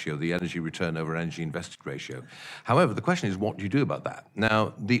EROE ratio, the energy return over energy invested ratio. However, the question is, what do you do about that?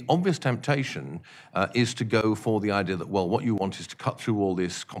 Now, the obvious temptation is to go for the idea that, well, what you want is to cut through all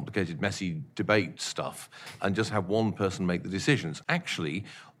this complicated, messy debate stuff and just have one person make the decisions. Actually,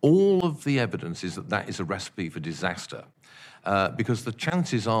 all of the evidence is that that is a recipe for disaster, because the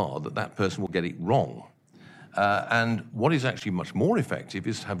chances are that that person will get it wrong. And what is actually much more effective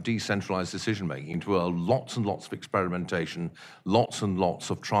is to have decentralized decision-making, to lots and lots of experimentation, lots and lots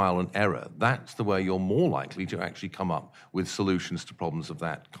of trial and error. That's the way you're more likely to actually come up with solutions to problems of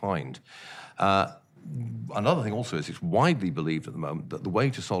that kind. Another thing also is it's widely believed at the moment that the way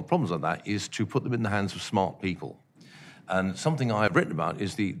to solve problems like that is to put them in the hands of smart people. And something I've written about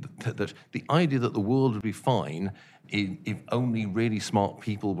is that the idea that the world would be fine if only really smart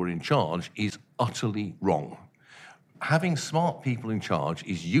people were in charge is utterly wrong. Having smart people in charge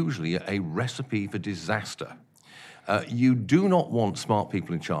is usually a recipe for disaster. You do not want smart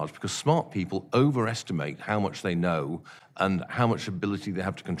people in charge because smart people overestimate how much they know and how much ability they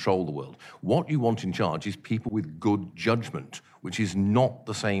have to control the world. What you want in charge is people with good judgment, which is not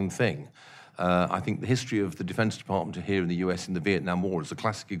the same thing. I think the history of the Defense Department here in the US in the Vietnam War is a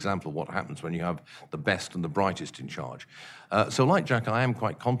classic example of what happens when you have the best and the brightest in charge. So like Jack, I am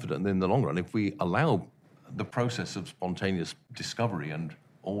quite confident that in the long run, if we allow the process of spontaneous discovery and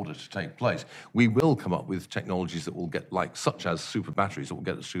order to take place, we will come up with technologies that will get, like, such as super batteries, that will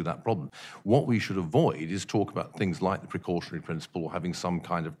get us through that problem. What we should avoid is talk about things like the precautionary principle or having some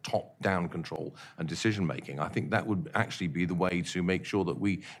kind of top-down control and decision-making. I think that would actually be the way to make sure that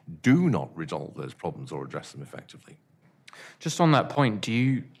we do not resolve those problems or address them effectively. Just on that point,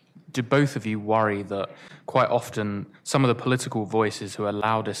 do both of you worry that quite often some of the political voices who are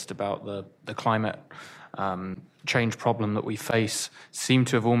loudest about the climate change problem that we face seem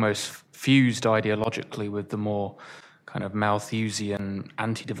to have almost fused ideologically with the more kind of Malthusian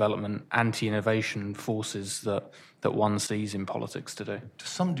anti-development, anti-innovation forces that one sees in politics today? To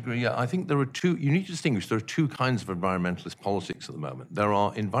some degree, yeah. I think there are two, you need to distinguish, there are two kinds of environmentalist politics at the moment. There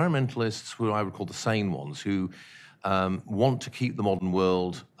are environmentalists who I would call the sane ones, who want to keep the modern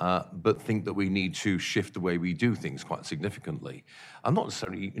world, but think that we need to shift the way we do things quite significantly. I'm not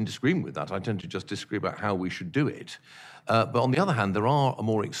necessarily in disagreement with that. I tend to just disagree about how we should do it. But on the other hand, there are a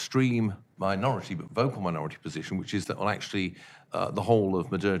more extreme minority, but vocal minority position, which is that, well, actually, the whole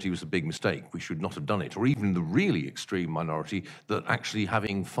of modernity was a big mistake. We should not have done it. Or even the really extreme minority that actually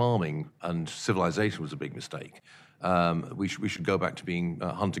having farming and civilization was a big mistake. We should go back to being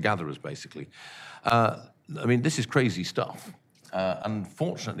hunter-gatherers, basically. I mean, this is crazy stuff.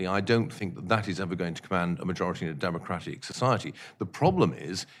 Unfortunately, I don't think that that is ever going to command a majority in a democratic society. The problem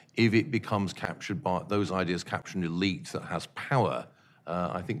is if it becomes captured by those ideas, captured an elite that has power.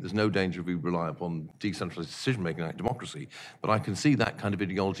 I think there's no danger if we rely upon decentralized decision-making like democracy, but I can see that kind of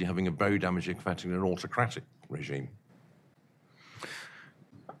ideology having a very damaging effect in an autocratic regime.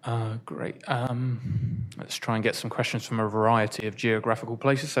 Great. Let's try and get some questions from a variety of geographical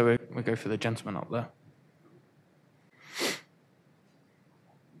places. So we'll go for the gentleman up there.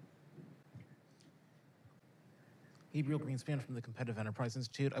 Gabriel Greenspan from the Competitive Enterprise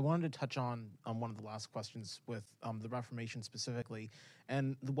Institute. I wanted to touch on one of the last questions with the Reformation specifically.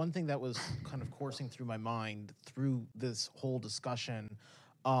 And the one thing that was kind of coursing through my mind through this whole discussion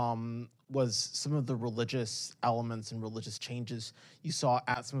was some of the religious elements and religious changes you saw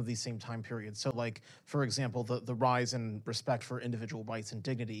at some of these same time periods. So like, for example, the rise in respect for individual rights and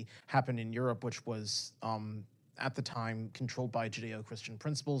dignity happened in Europe, which was at the time controlled by Judeo-Christian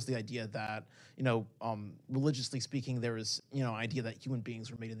principles, the idea that, religiously speaking, there is, idea that human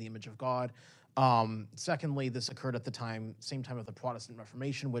beings were made in the image of God. Secondly, this occurred at the same time of the Protestant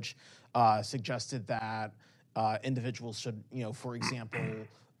Reformation, which suggested that individuals should, for example,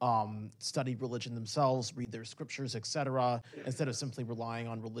 study religion themselves, read their scriptures, etc., instead of simply relying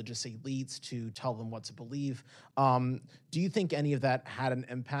on religious elites to tell them what to believe. Do you think any of that had an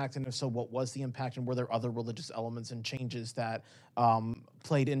impact? And if so, what was the impact? And were there other religious elements and changes that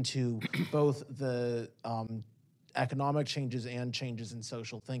played into both the economic changes and changes in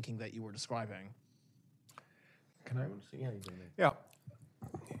social thinking that you were describing? Can I see anything? Yeah.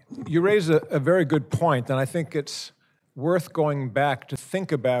 You raise a very good point, and I think it's worth going back to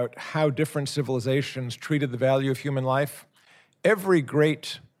think about how different civilizations treated the value of human life. Every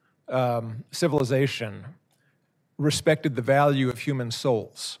great civilization respected the value of human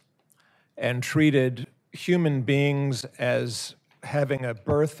souls and treated human beings as having a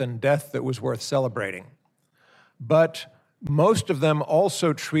birth and death that was worth celebrating. But most of them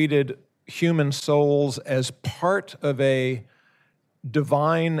also treated human souls as part of a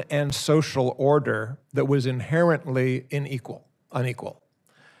divine and social order that was inherently unequal.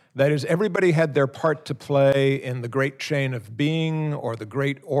 That is, everybody had their part to play in the great chain of being, or the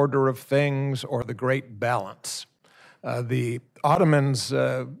great order of things, or the great balance. The Ottomans,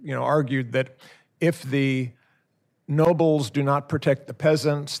 argued that if the nobles do not protect the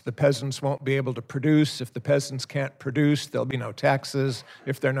peasants won't be able to produce. If the peasants can't produce, there'll be no taxes.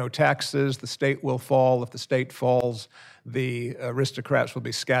 If there are no taxes, the state will fall. If the state falls, the aristocrats will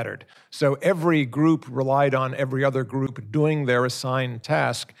be scattered. So every group relied on every other group doing their assigned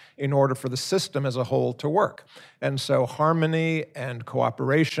task in order for the system as a whole to work. And so harmony and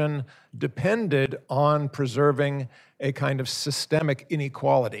cooperation depended on preserving a kind of systemic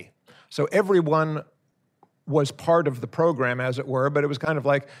inequality. So everyone was part of the program, as it were, but it was kind of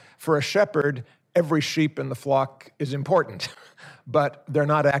like, for a shepherd, every sheep in the flock is important, but they're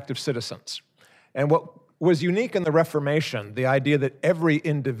not active citizens. And what was unique in the Reformation, the idea that every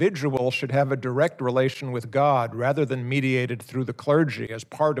individual should have a direct relation with God rather than mediated through the clergy as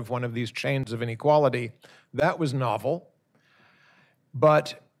part of one of these chains of inequality, that was novel.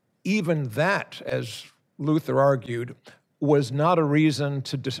 But even that, as Luther argued, was not a reason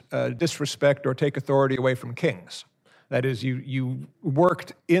to disrespect or take authority away from kings. That is, you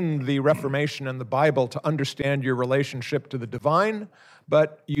worked in the Reformation and the Bible to understand your relationship to the divine,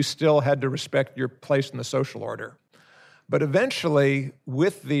 but you still had to respect your place in the social order. But eventually,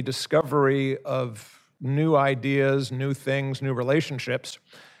 with the discovery of new ideas, new things, new relationships,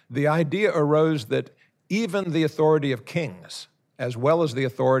 the idea arose that even the authority of kings, as well as the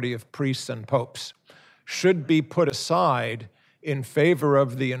authority of priests and popes, should be put aside in favor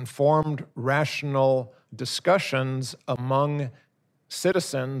of the informed, rational discussions among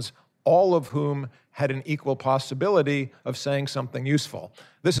citizens, all of whom had an equal possibility of saying something useful.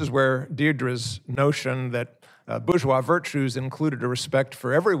 This is where Deirdre's notion that bourgeois virtues included a respect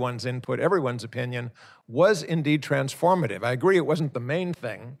for everyone's input, everyone's opinion, was indeed transformative. I agree it wasn't the main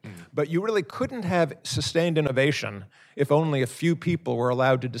thing, but you really couldn't have sustained innovation if only a few people were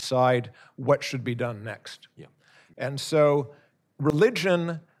allowed to decide what should be done next. Yeah. And so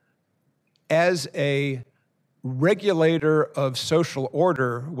religion as a regulator of social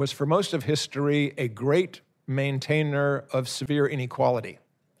order was for most of history a great maintainer of severe inequality.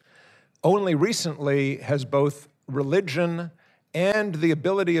 Only recently has both religion and the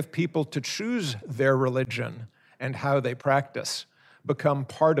ability of people to choose their religion and how they practice become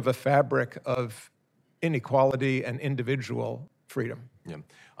part of a fabric of inequality and individual freedom. Yeah,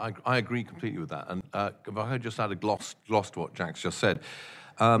 I agree completely with that. And if I could just add a gloss to what Jack's just said.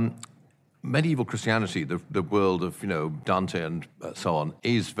 Medieval Christianity, the world of Dante and so on,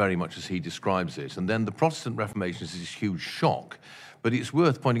 is very much as he describes it. And then the Protestant Reformation is this huge shock. But it's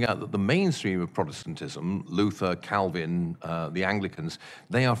worth pointing out that the mainstream of Protestantism, Luther, Calvin, the Anglicans,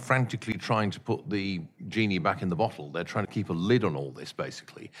 they are frantically trying to put the genie back in the bottle. They're trying to keep a lid on all this,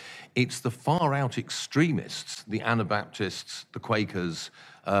 basically. It's the far-out extremists, the Anabaptists, the Quakers,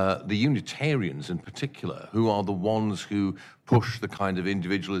 the Unitarians in particular, who are the ones who push the kind of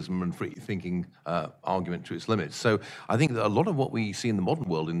individualism and free thinking argument to its limits. So I think that a lot of what we see in the modern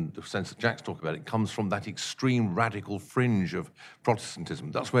world, in the sense that Jack's talking about, it comes from that extreme radical fringe of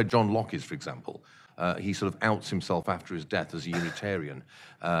Protestantism. That's where John Locke is, for example. He sort of outs himself after his death as a Unitarian.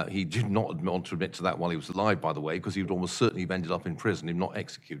 He did not want to admit to that while he was alive, by the way, because he would almost certainly have ended up in prison, if not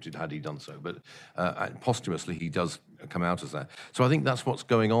executed, had he done so. But posthumously, he does come out as that. So I think that's what's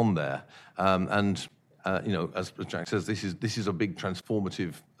going on there. As Jack says, this is a big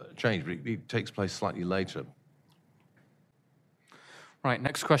transformative change, but it takes place slightly later. Right,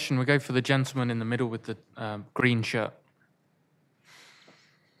 next question. We go for the gentleman in the middle with the green shirt.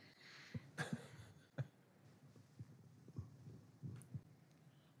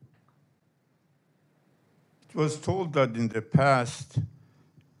 It was told that in the past,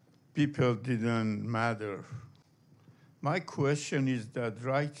 people didn't matter. My question is that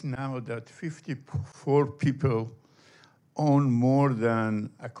right now that 54 people own more than,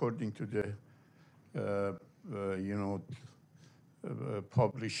 according to the,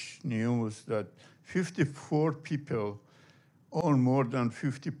 published news, that 54 people own more than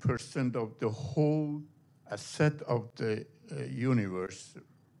 50% of the whole asset of the universe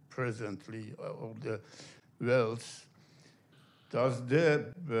presently, of the wealth. Does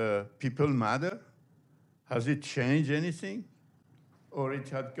the people matter? Has it changed anything? Or it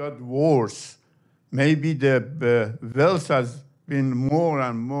had got worse? Maybe the wealth has been more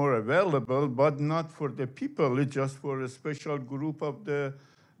and more available, but not for the people. It's just for a special group of the,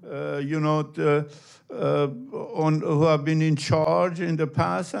 who have been in charge in the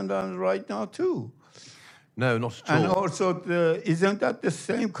past and right now too. No, not at all. And also, isn't that the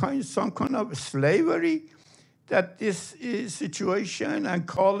same some kind of slavery? That this is situation and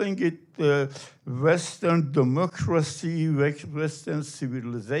calling it Western democracy, Western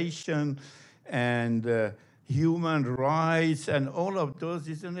civilization, and human rights, and all of those,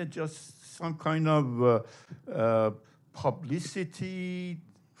 isn't it just some kind of publicity,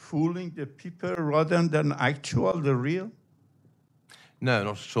 fooling the people rather than the real? No,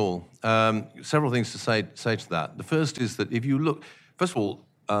 not at all. Several things to say to that. The first is that if you look, first of all,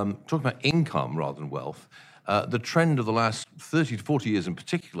 talking about income rather than wealth, the trend of the last 30 to 40 years in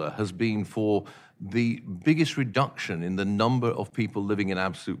particular has been for the biggest reduction in the number of people living in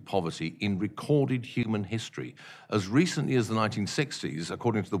absolute poverty in recorded human history. As recently as the 1960s,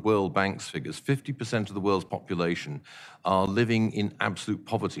 according to the World Bank's figures, 50% of the world's population are living in absolute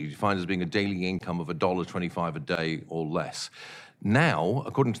poverty, defined as being a daily income of $1.25 a day or less. Now,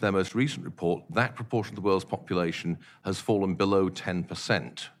 according to their most recent report, that proportion of the world's population has fallen below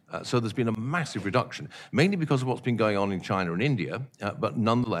 10%. So there's been a massive reduction, mainly because of what's been going on in China and India, but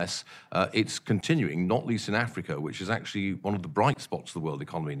nonetheless, it's continuing, not least in Africa, which is actually one of the bright spots of the world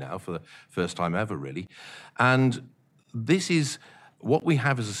economy now for the first time ever, really. And this is what we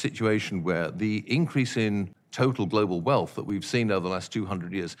have is a situation where the increase in total global wealth that we've seen over the last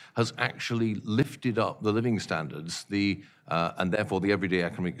 200 years has actually lifted up the living standards, and therefore the everyday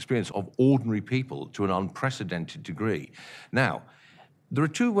economic experience of ordinary people to an unprecedented degree. Now, there are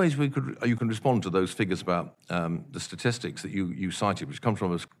two ways you can respond to those figures about the statistics that you cited, which come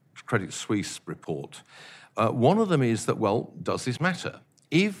from a Credit Suisse report. One of them is that, well, does this matter?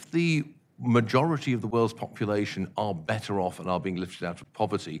 If the majority of the world's population are better off and are being lifted out of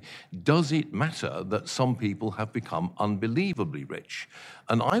poverty, does it matter that some people have become unbelievably rich?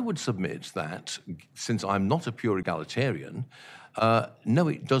 And I would submit that, since I'm not a pure egalitarian, no,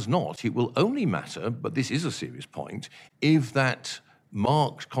 it does not. It will only matter, but this is a serious point, if that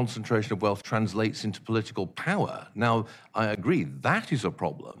marked concentration of wealth translates into political power. Now, I agree that is a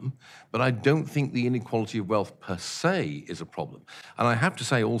problem, but I don't think the inequality of wealth per se is a problem. And I have to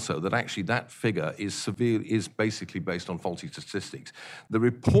say also that actually that figure is basically based on faulty statistics. The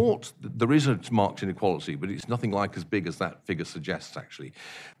report, there is a marked inequality, but it's nothing like as big as that figure suggests, actually,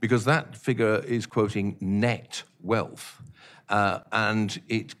 because that figure is quoting net wealth.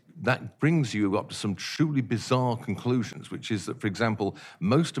 That brings you up to some truly bizarre conclusions, which is that, for example,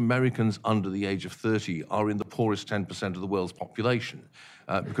 most Americans under the age of 30 are in the poorest 10% of the world's population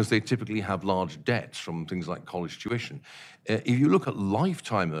because they typically have large debts from things like college tuition. If you look at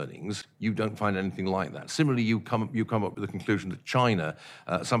lifetime earnings, you don't find anything like that. Similarly, you come up with the conclusion that China,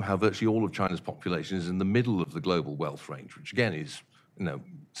 somehow virtually all of China's population is in the middle of the global wealth range, which again is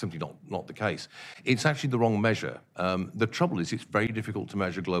simply not the case. It's actually the wrong measure. The trouble is it's very difficult to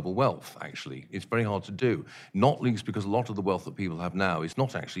measure global wealth, actually. It's very hard to do, not least because a lot of the wealth that people have now is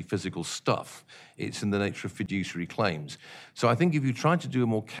not actually physical stuff. It's in the nature of fiduciary claims. So I think if you try to do a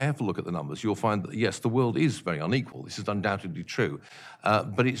more careful look at the numbers, you'll find that, yes, the world is very unequal. This is undoubtedly true.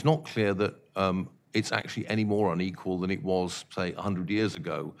 But it's not clear that it's actually any more unequal than it was, say, 100 years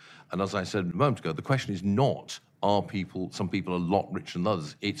ago. And as I said a moment ago, the question is not, some people a lot richer than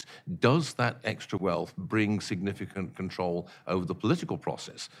others? It's, does that extra wealth bring significant control over the political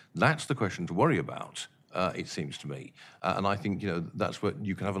process? That's the question to worry about, it seems to me. And I think, that's where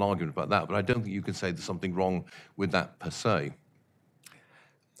you can have an argument about that, but I don't think you can say there's something wrong with that per se.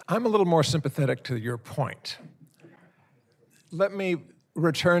 I'm a little more sympathetic to your point. Let me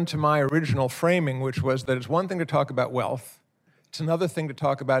return to my original framing, which was that it's one thing to talk about wealth. It's another thing to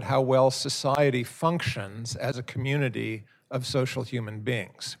talk about how well society functions as a community of social human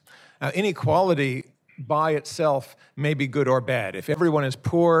beings. Now, inequality by itself may be good or bad. If everyone is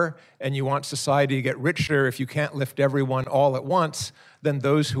poor and you want society to get richer, if you can't lift everyone all at once, then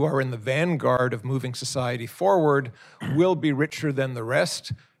those who are in the vanguard of moving society forward will be richer than the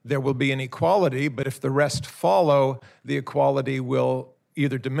rest. There will be inequality, but if the rest follow, the equality will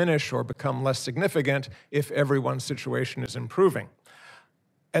either diminish or become less significant if everyone's situation is improving.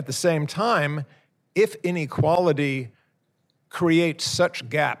 At the same time, if inequality creates such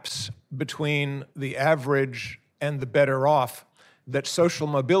gaps between the average and the better off that social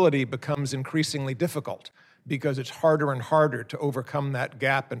mobility becomes increasingly difficult because it's harder and harder to overcome that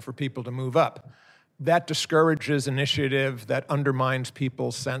gap and for people to move up, that discourages initiative, that undermines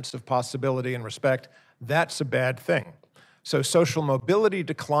people's sense of possibility and respect. That's a bad thing. So social mobility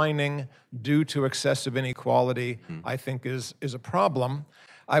declining due to excessive inequality, I think, is a problem.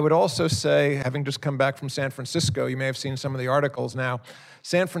 I would also say, having just come back from San Francisco, you may have seen some of the articles now,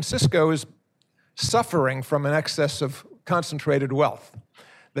 San Francisco is suffering from an excess of concentrated wealth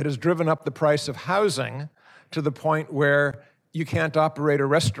that has driven up the price of housing to the point where you can't operate a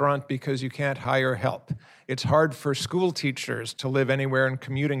restaurant because you can't hire help. It's hard for school teachers to live anywhere in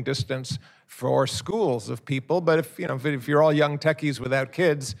commuting distance for schools of people, but if you're all young techies without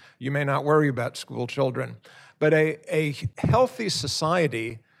kids, you may not worry about school children. But a healthy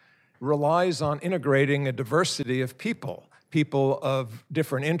society relies on integrating a diversity of people of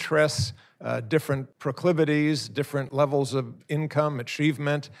different interests, different proclivities, different levels of income,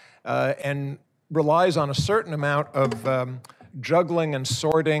 achievement, and relies on a certain amount of juggling and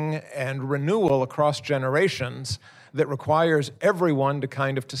sorting and renewal across generations that requires everyone to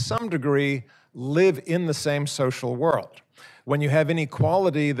kind of, to some degree, live in the same social world. When you have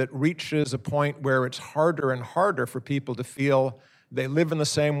inequality that reaches a point where it's harder and harder for people to feel they live in the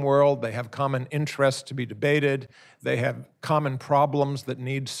same world, they have common interests to be debated, they have common problems that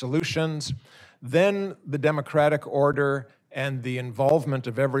need solutions, then the democratic order and the involvement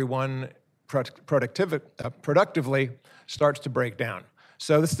of everyone productively starts to break down.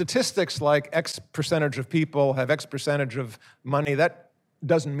 So the statistics like X percentage of people have X percentage of money, that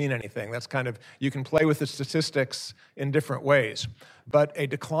doesn't mean anything. That's kind of, you can play with the statistics in different ways. But a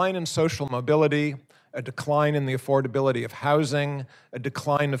decline in social mobility, a decline in the affordability of housing, a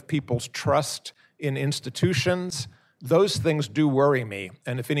decline of people's trust in institutions, those things do worry me.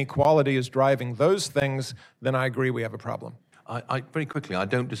 And if inequality is driving those things, then I agree we have a problem. Very quickly, I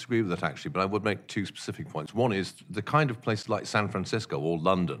don't disagree with that actually, but I would make two specific points. One is the kind of places like San Francisco or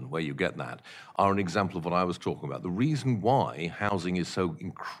London, where you get that, are an example of what I was talking about. The reason why housing is so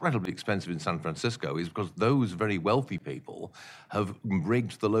incredibly expensive in San Francisco is because those very wealthy people have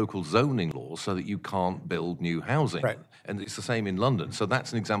rigged the local zoning laws so that you can't build new housing. Right. And it's the same in London. So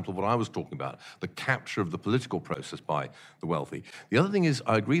that's an example of what I was talking about, the capture of the political process by the wealthy. The other thing is,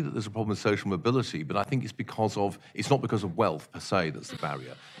 I agree that there's a problem with social mobility, but I think it's not because of wealth per se that's the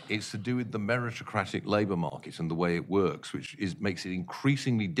barrier. It's to do with the meritocratic labour market and the way it works, which makes it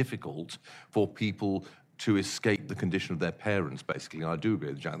increasingly difficult for people to escape the condition of their parents, basically. And I do agree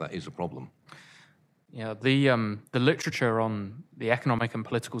with Jack, that is a problem. Yeah, the literature on the economic and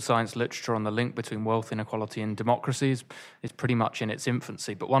political science literature on the link between wealth inequality and democracy is pretty much in its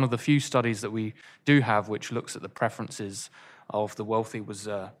infancy. But one of the few studies that we do have which looks at the preferences of the wealthy was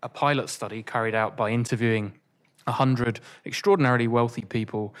a pilot study carried out by interviewing 100 extraordinarily wealthy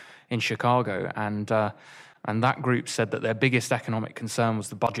people in Chicago, and that group said that their biggest economic concern was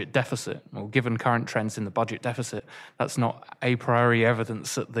the budget deficit. Well, given current trends in the budget deficit, that's not a priori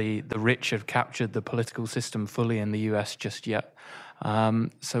evidence that the rich have captured the political system fully in the US just yet.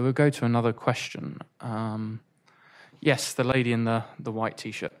 So we'll go to another question. Yes, the lady in the white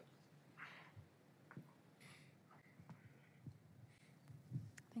T-shirt.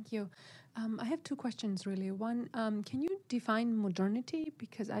 Thank you. I have two questions, really. One, can you define modernity?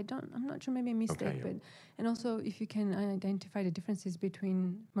 Because I'm not sure, maybe a mistake, Okay, yeah. and also if you can identify the differences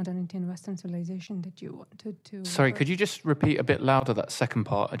between modernity and Western civilization that you wanted to. Sorry, could you just repeat a bit louder that second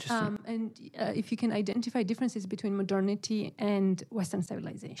part? If you can identify differences between modernity and Western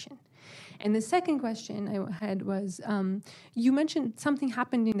civilization. And the second question I had was, you mentioned something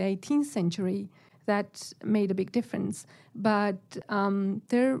happened in the 18th century that made a big difference, but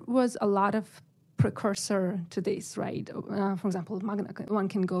there was a lot of precursor to this, right? For example, one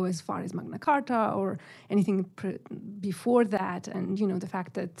can go as far as Magna Carta or anything before that, and the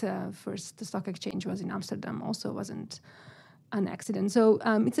fact that first the stock exchange was in Amsterdam also wasn't an accident. So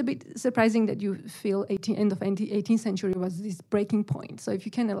it's a bit surprising that you feel end of 18th century was this breaking point. So if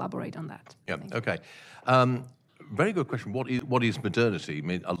you can elaborate on that. Yeah, okay. Very good question. What is modernity? I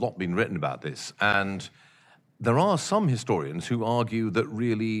mean, a lot been written about this, and there are some historians who argue that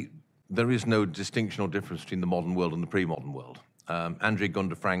really there is no distinction or difference between the modern world and the pre-modern world. André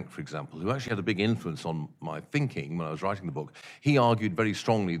Gunder Frank, for example, who actually had a big influence on my thinking when I was writing the book, he argued very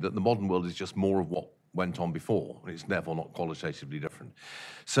strongly that the modern world is just more of what went on before, and it's therefore not qualitatively different.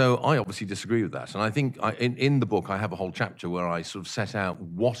 So I obviously disagree with that, and I think in the book I have a whole chapter where I sort of set out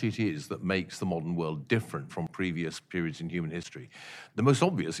what it is that makes the modern world different from previous periods in human history. The most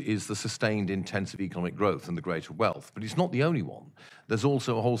obvious is the sustained intensive economic growth and the greater wealth, but it's not the only one. There's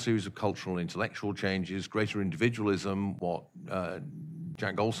also a whole series of cultural and intellectual changes, greater individualism, what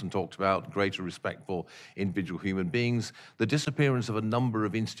Jack Golson talked about, greater respect for individual human beings, the disappearance of a number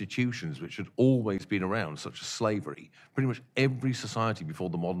of institutions which had always been around, such as slavery. Pretty much every society before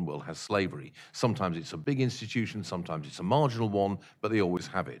the modern world has slavery. Sometimes it's a big institution, sometimes it's a marginal one, but they always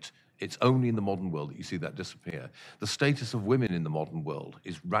have it. It's only in the modern world that you see that disappear. The status of women in the modern world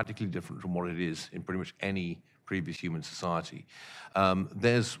is radically different from what it is in pretty much any previous human society.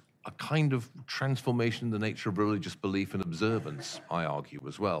 There's a kind of transformation in the nature of religious belief and observance, I argue,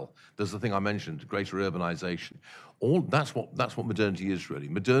 as well. There's the thing I mentioned, greater urbanization. That's what modernity is, really.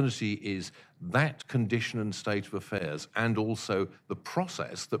 Modernity is that condition and state of affairs, and also the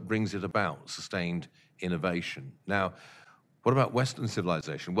process that brings it about, sustained innovation. Now, what about Western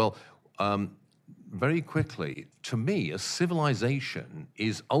civilization? Well, very quickly, to me, a civilization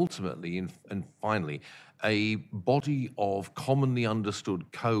is ultimately and finally a body of commonly understood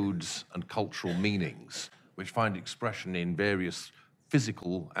codes and cultural meanings, which find expression in various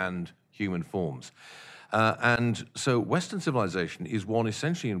physical and human forms. And so Western civilization is one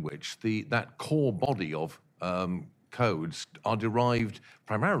essentially in which that core body of codes are derived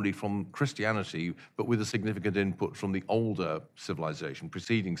primarily from Christianity, but with a significant input from the older civilization,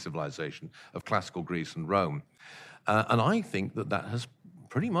 preceding civilization of classical Greece and Rome. And I think that has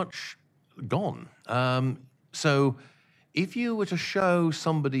pretty much gone. So if you were to show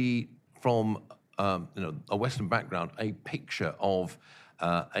somebody from a Western background a picture of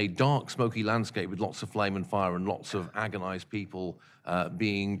a dark, smoky landscape with lots of flame and fire and lots of agonized people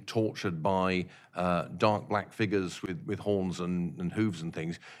being tortured by dark black figures with horns and hooves and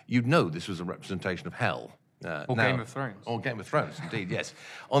things, you'd know this was a representation of hell. Or Game of Thrones. Or Game of Thrones, indeed, yes.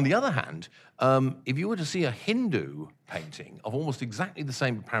 On the other hand, if you were to see a Hindu painting of almost exactly the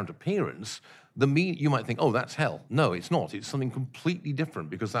same apparent appearance, You might think, oh, that's hell. No, it's not. It's something completely different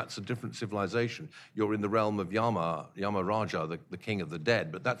because that's a different civilization. You're in the realm of Yamaraja, the king of the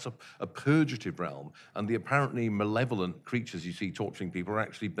dead, but that's a purgative realm. And the apparently malevolent creatures you see torturing people are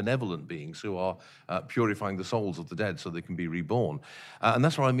actually benevolent beings who are purifying the souls of the dead so they can be reborn. And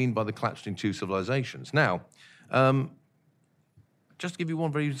that's what I mean by the collapsed in two civilizations. Now, just to give you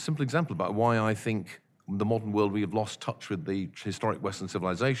one very simple example about why I think in the modern world we have lost touch with the historic Western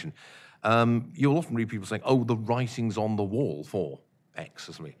civilization. You'll often read people saying, oh, the writing's on the wall for X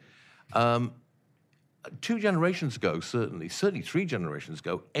or something. 2 generations ago, certainly 3 generations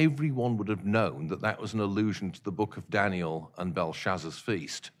ago, everyone would have known that that was an allusion to the book of Daniel and Belshazzar's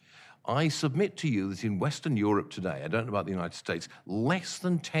feast. I submit to you that in Western Europe today, I don't know about the United States, less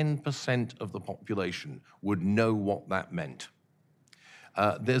than 10% of the population would know what that meant.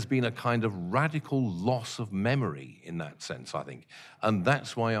 There's been a kind of radical loss of memory in that sense, I think. And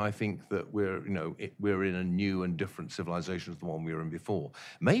that's why I think that we're in a new and different civilization to the one we were in before.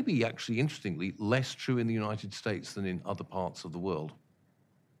 Maybe, actually, interestingly, less true in the United States than in other parts of the world.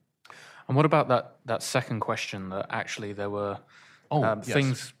 And what about that second question, that actually there were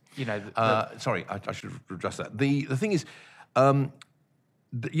things, sorry, I should address that. The thing is,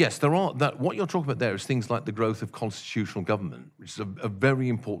 yes, there are. What you're talking about there is things like the growth of constitutional government, which is a very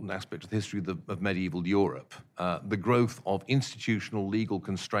important aspect of the history of medieval Europe. The growth of institutional legal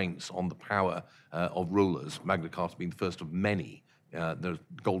constraints on the power of rulers, Magna Carta being the first of many. The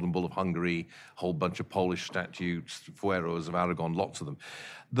Golden Bull of Hungary, a whole bunch of Polish statutes, Fueros of Aragon, lots of them.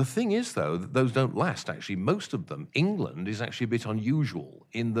 The thing is, though, that those don't last, actually. Most of them, England is actually a bit unusual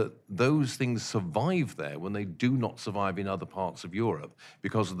in that those things survive there when they do not survive in other parts of Europe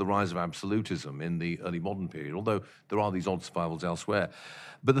because of the rise of absolutism in the early modern period, although there are these odd survivals elsewhere.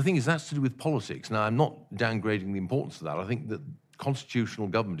 But the thing is, that's to do with politics. Now, I'm not downgrading the importance of that. I think that constitutional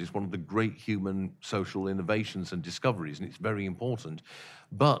government is one of the great human social innovations and discoveries, and it's very important.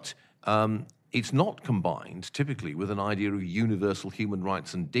 But it's not combined, typically, with an idea of universal human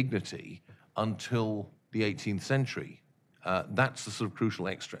rights and dignity until the 18th century. That's the sort of crucial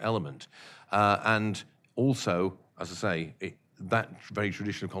extra element. And also, as I say, that very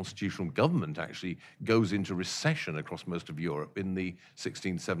tradition of constitutional government actually goes into recession across most of Europe in the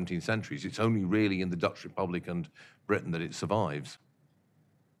 16th, 17th centuries. It's only really in the Dutch Republic and Britain that it survives.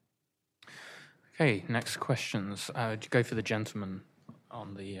 Okay, next questions. Do you go for the gentleman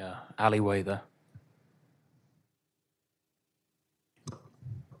on the alleyway there?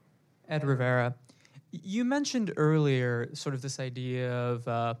 Ed Rivera, you mentioned earlier sort of this idea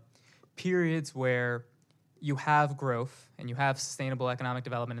of periods where you have growth and you have sustainable economic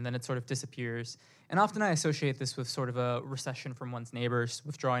development, and then it sort of disappears. And often I associate this with sort of a recession from one's neighbors,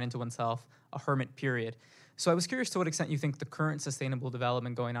 withdrawing into oneself, a hermit period. So I was curious to what extent you think the current sustainable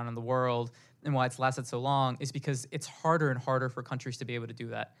development going on in the world and why it's lasted so long is because it's harder and harder for countries to be able to do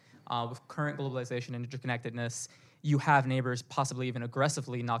that. With current globalization and interconnectedness, you have neighbors possibly even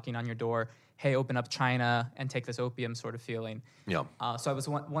aggressively knocking on your door, hey, open up China and take this opium sort of feeling. Yeah. So I was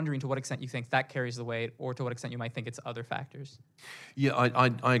wondering to what extent you think that carries the weight, or to what extent you might think it's other factors. Yeah,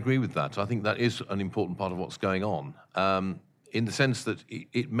 I agree with that. I think that is an important part of what's going on, in the sense that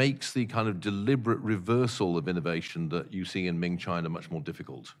it makes the kind of deliberate reversal of innovation that you see in Ming China much more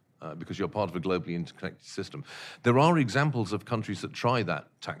difficult. Because you're part of a globally interconnected system. There are examples of countries that try that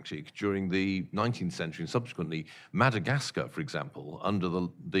tactic during the 19th century and subsequently. Madagascar, for example, under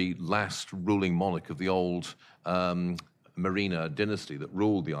the last ruling monarch of the old Marina dynasty that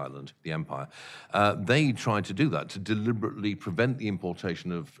ruled the island, the empire, they tried to do that, to deliberately prevent the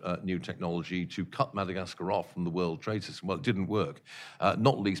importation of new technology, to cut Madagascar off from the world trade system. Well, it didn't work,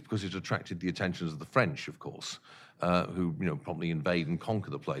 not least because it attracted the attentions of the French, of course. Who probably invade and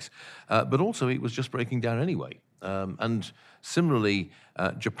conquer the place. But also it was just breaking down anyway. And similarly,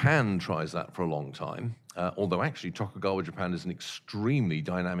 Japan tries that for a long time, although actually Tokugawa Japan is an extremely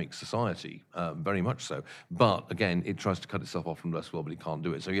dynamic society, very much so. But again, it tries to cut itself off from the rest of the world, but it can't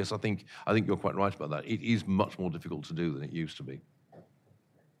do it. So yes, I think you're quite right about that. It is much more difficult to do than it used to be.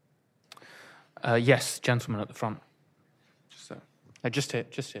 Yes, gentleman at the front. Just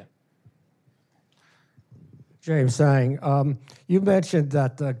here. James Sang, you mentioned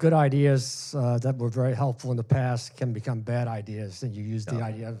that good ideas that were very helpful in the past can become bad ideas, and you used the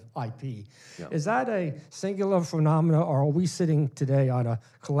idea of IP. Yeah. Is that a singular phenomenon, or are we sitting today on a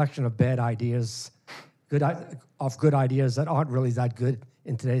collection of bad ideas, good ideas that aren't really that good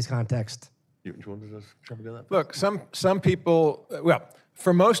in today's context? You want to just jump into that? Look, some people,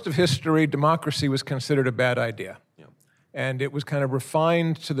 for most of history, democracy was considered a bad idea. And it was kind of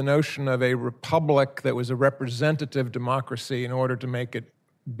refined to the notion of a republic that was a representative democracy in order to make it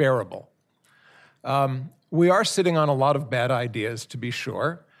bearable. We are sitting on a lot of bad ideas, to be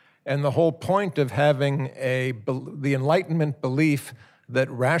sure, and the whole point of having the Enlightenment belief that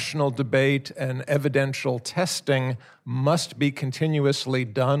rational debate and evidential testing must be continuously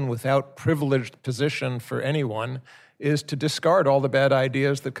done without privileged position for anyone is to discard all the bad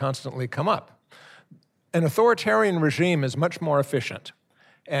ideas that constantly come up. An authoritarian regime is much more efficient,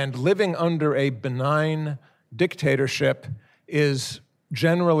 and living under a benign dictatorship is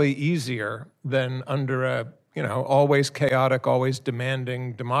generally easier than under a always chaotic, always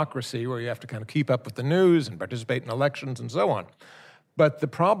demanding democracy where you have to kind of keep up with the news and participate in elections and so on. But the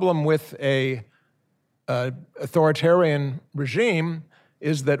problem with a authoritarian regime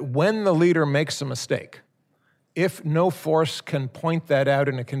is that when the leader makes a mistake, if no force can point that out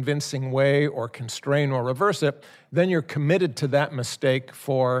in a convincing way or constrain or reverse it, then you're committed to that mistake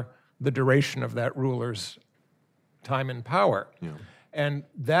for the duration of that ruler's time in power. Yeah. And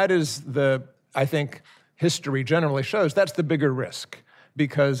that is I think history generally shows, that's the bigger risk,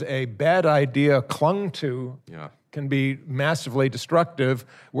 because a bad idea clung to can be massively destructive,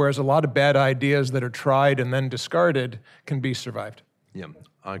 whereas a lot of bad ideas that are tried and then discarded can be survived. Yeah,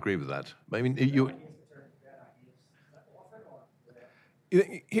 I agree with that. I mean,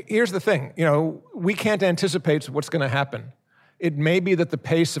 here's the thing, we can't anticipate what's going to happen. It may be that the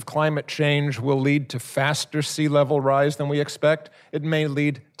pace of climate change will lead to faster sea level rise than we expect. It may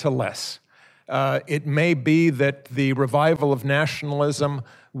lead to less. It may be that the revival of nationalism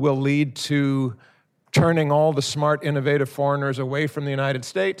will lead to turning all the smart, innovative foreigners away from the United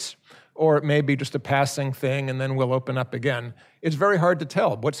States, or it may be just a passing thing and then we'll open up again. It's very hard to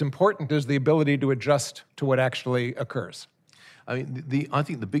tell. What's important is the ability to adjust to what actually occurs. I mean, I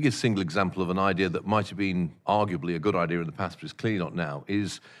think the biggest single example of an idea that might have been arguably a good idea in the past, but is clearly not now,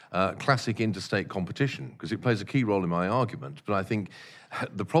 is classic interstate competition, because it plays a key role in my argument. But I think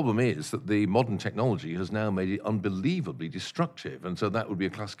the problem is that the modern technology has now made it unbelievably destructive. And so that would be a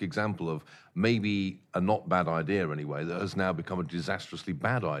classic example of maybe a not bad idea anyway that has now become a disastrously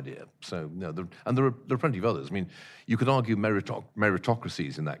bad idea. So, there are plenty of others. I mean, you could argue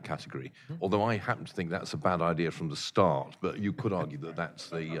meritocracies in that category, although I happen to think that's a bad idea from the start. But you could argue that that's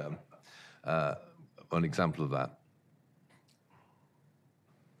an example of that.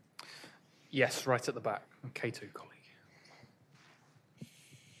 Yes, right at the back. Cato colleague.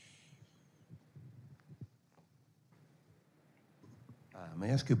 May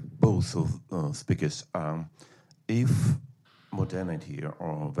I ask you both of speakers, if modernity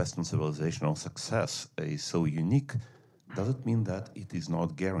or Western civilizational success is so unique, does it mean that it is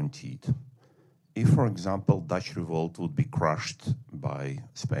not guaranteed? If, for example, Dutch revolt would be crushed by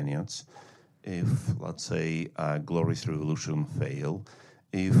Spaniards, if, let's say, a glorious revolution fail,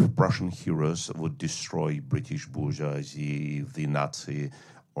 if Prussian heroes would destroy British bourgeoisie, if the Nazi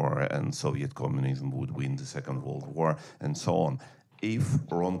and Soviet communism would win the Second World War, and so on, if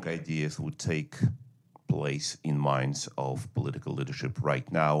wrong ideas would take place in minds of political leadership right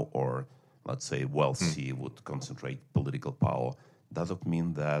now, or let's say wealthy would concentrate political power, does it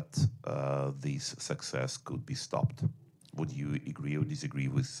mean that this success could be stopped? Would you agree or disagree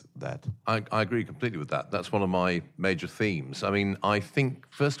with that? I agree completely with that. That's one of my major themes. I mean, I think,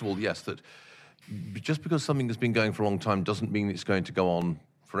 first of all, yes, that just because something has been going for a long time doesn't mean it's going to go on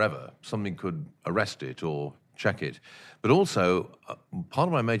forever. Something could arrest it or check it. But also, part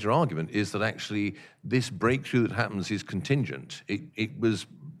of my major argument is that actually this breakthrough that happens is contingent.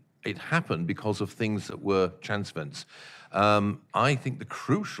 It happened because of things that were chance events. I think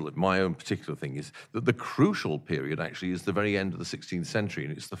my own particular thing is that the crucial period actually is the very end of the 16th century,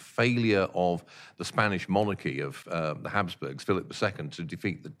 and it's the failure of the Spanish monarchy of the Habsburgs, Philip II, to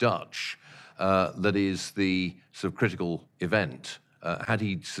defeat the Dutch, that is the sort of critical event. Had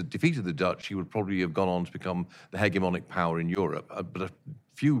he defeated the Dutch, he would probably have gone on to become the hegemonic power in Europe. But a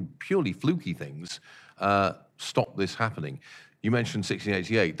few purely fluky things stopped this happening. You mentioned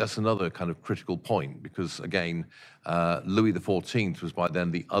 1688. That's another kind of critical point because, again, Louis XIV was by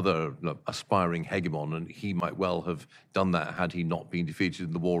then the other aspiring hegemon, and he might well have done that had he not been defeated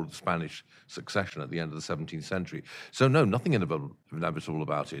in the War of the Spanish Succession at the end of the 17th century. So, no, nothing inevitable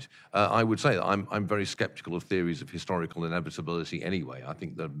about it. I would say that I'm very skeptical of theories of historical inevitability anyway. I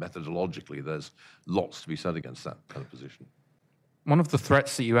think that methodologically there's lots to be said against that kind of position. One of the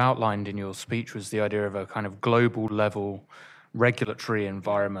threats that you outlined in your speech was the idea of a kind of global level regulatory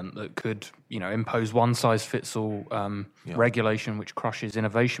environment that could, impose one-size-fits-all regulation which crushes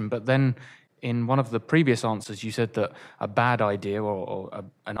innovation. But then in one of the previous answers, you said that a bad idea or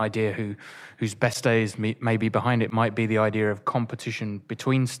an idea whose best days may be behind it might be the idea of competition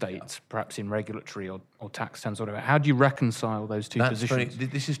between states, perhaps in regulatory or tax terms, or whatever. How do you reconcile those two positions?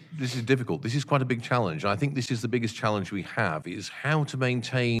 This is difficult. This is quite a big challenge. I think this is the biggest challenge we have, is how to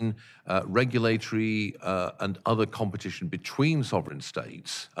maintain regulatory and other competition between sovereign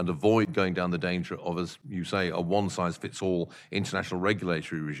states and avoid going down the danger of, as you say, a one-size-fits-all international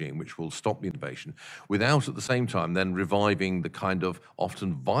regulatory regime which will stop the innovation, without at the same time then reviving the kind of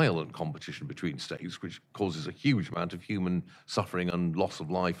often violent competition between states which causes a huge amount of human suffering and loss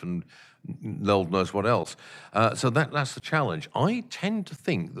of life and Lord knows what else. So that's the challenge. I tend to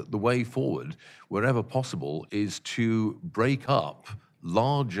think that the way forward, wherever possible, is to break up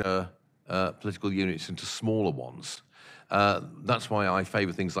larger political units into smaller ones. That's why I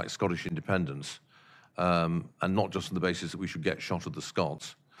favour things like Scottish independence, and not just on the basis that we should get shot at the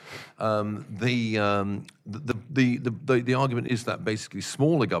Scots. The argument is that basically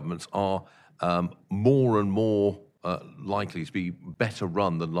smaller governments are more and more likely to be better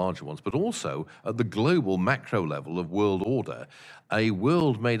run than larger ones, but also at the global macro level of world order, a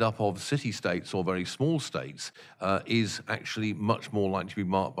world made up of city-states or very small states is actually much more likely to be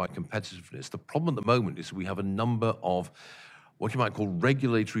marked by competitiveness. The problem at the moment is we have a number of what you might call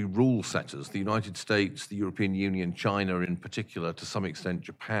regulatory rule setters, the United States, the European Union, China in particular, to some extent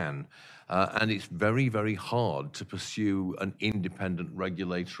Japan, and it's very, very hard to pursue an independent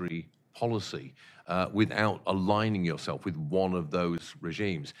regulatory policy without aligning yourself with one of those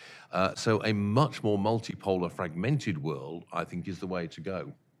regimes. So a much more multipolar, fragmented world, I think, is the way to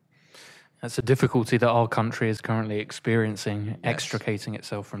go. That's a difficulty that our country is currently experiencing, extricating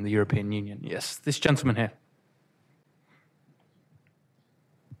itself from the European Union. Yes, this gentleman here.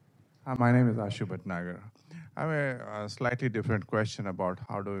 My name is Ashu Bhatnagar. I have a slightly different question about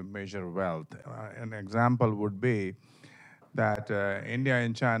how do we measure wealth. An example would be that India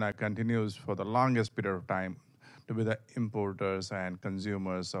and China continues for the longest period of time to be the importers and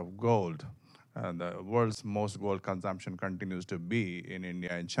consumers of gold. The world's most gold consumption continues to be in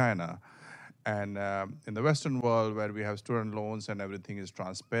India and China. And in the Western world, where we have student loans and everything is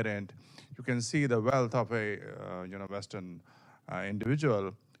transparent, you can see the wealth of a Western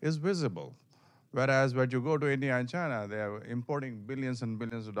individual is visible. Whereas when you go to India and China, they are importing billions and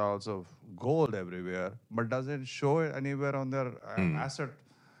billions of dollars of gold everywhere, but doesn't show it anywhere on their asset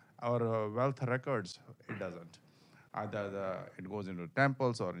or wealth records. It doesn't. Either it goes into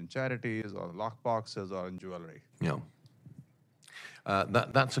temples or in charities or lockboxes or in jewelry. Yeah.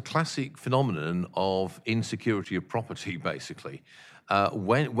 That's a classic phenomenon of insecurity of property, basically.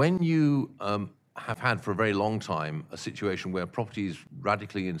 When you have had for a very long time a situation where property is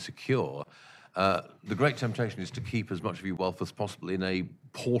radically insecure, the great temptation is to keep as much of your wealth as possible in a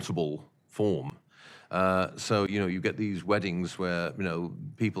portable form. So, you get these weddings where,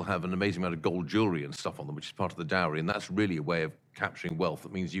 people have an amazing amount of gold jewelry and stuff on them, which is part of the dowry, and that's really a way of capturing wealth.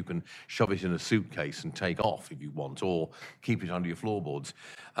 That means you can shove it in a suitcase and take off if you want, or keep it under your floorboards.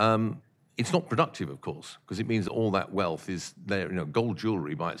 It's not productive, of course, because it means that all that wealth is there. Gold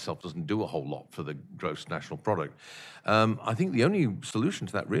jewelry by itself doesn't do a whole lot for the gross national product. I think the only solution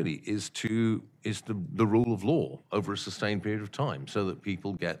to that really is the rule of law over a sustained period of time, so that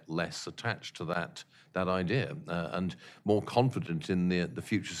people get less attached to that idea and more confident in the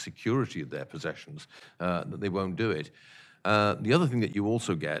future security of their possessions, that they won't do it. The other thing that you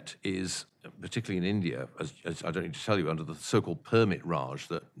also get is, particularly in India, as I don't need to tell you, under the so-called permit Raj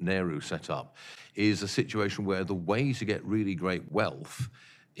that Nehru set up, is a situation where the way to get really great wealth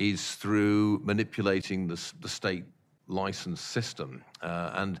is through manipulating the state license system.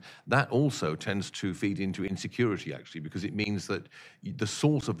 And that also tends to feed into insecurity, actually, because it means that the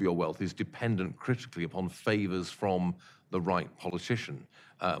source of your wealth is dependent critically upon favors from the right politician,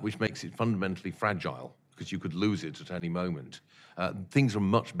 which makes it fundamentally fragile, because you could lose it at any moment. Things are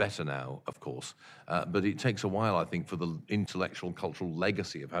much better now, of course, but it takes a while, I think, for the intellectual, cultural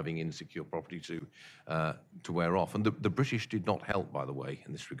legacy of having insecure property to wear off. And the British did not help, by the way,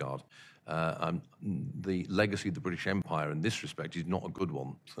 in this regard. The legacy of the British Empire in this respect is not a good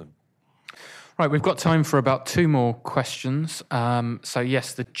one. So. Right, we've got time for about 2 more questions. So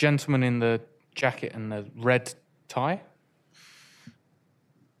yes, the gentleman in the jacket and the red tie.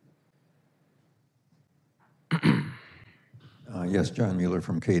 Yes, John Mueller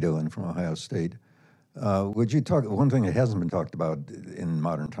from Cato and from Ohio State. Would you talk, one thing that hasn't been talked about in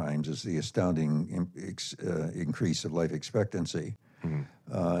modern times is the astounding increase of life expectancy.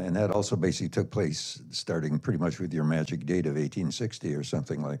 Mm-hmm. And that also basically took place starting pretty much with your magic date of 1860 or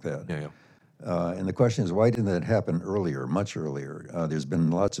something like that. Yeah, And the question is, why didn't that happen earlier, much earlier? There's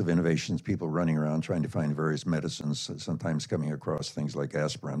been lots of innovations, people running around trying to find various medicines, sometimes coming across things like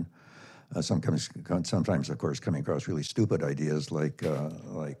aspirin. Sometimes, of course, coming across really stupid ideas like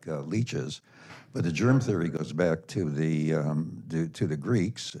leeches. But the germ theory goes back to the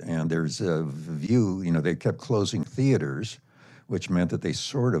Greeks, and there's a view, they kept closing theaters, which meant that they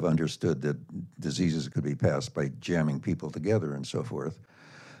sort of understood that diseases could be passed by jamming people together and so forth.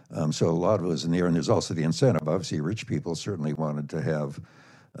 So a lot of it was in the air, and there's also the incentive. Obviously, rich people certainly wanted to have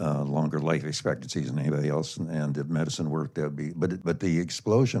longer life expectancies than anybody else, and if medicine worked, that would be. But the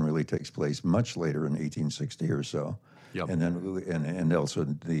explosion really takes place much later in 1860 or so. Yep. And then and also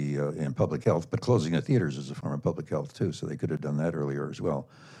in public health, but closing the theaters is a form of public health too, so they could have done that earlier as well.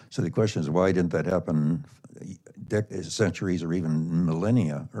 So the question is, why didn't that happen centuries or even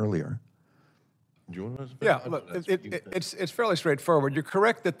millennia earlier? Do you want to? Yeah, look, it's fairly straightforward. You're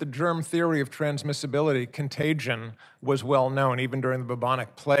correct that the germ theory of transmissibility, contagion, was well known. Even during the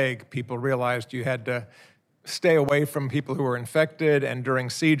bubonic plague, people realized you had to stay away from people who were infected, and during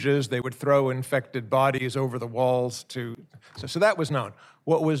sieges, they would throw infected bodies over the walls so that was known.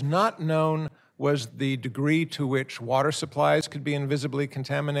 What was not known was the degree to which water supplies could be invisibly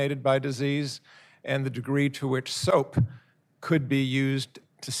contaminated by disease, and the degree to which soap could be used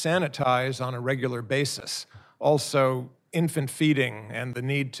to sanitize on a regular basis. Also, infant feeding and the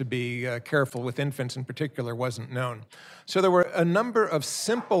need to be careful with infants in particular wasn't known. So there were a number of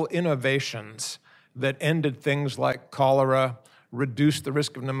simple innovations that ended things like cholera, reduced the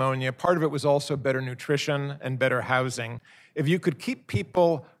risk of pneumonia. Part of it was also better nutrition and better housing. If you could keep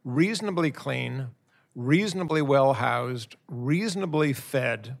people reasonably clean, reasonably well housed, reasonably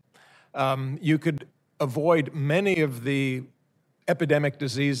fed, you could avoid many of the epidemic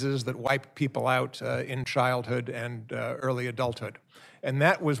diseases that wipe people out in childhood and early adulthood. And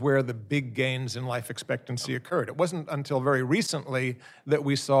that was where the big gains in life expectancy occurred. It wasn't until very recently that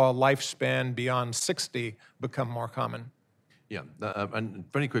we saw lifespan beyond 60 become more common. Yeah, and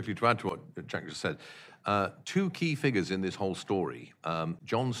very quickly to add to what Jack just said, two key figures in this whole story.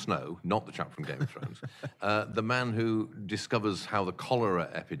 Jon Snow, not the chap from Game of Thrones, the man who discovers how the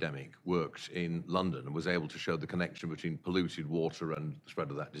cholera epidemic worked in London and was able to show the connection between polluted water and the spread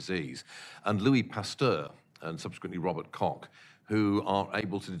of that disease, and Louis Pasteur, and subsequently Robert Koch, who are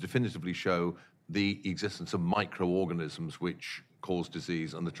able to definitively show the existence of microorganisms which cause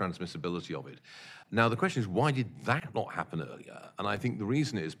disease and the transmissibility of it. Now, the question is, why did that not happen earlier? And I think the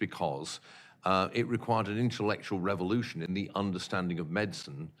reason is because it required an intellectual revolution in the understanding of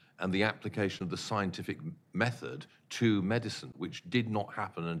medicine and the application of the scientific method to medicine, which did not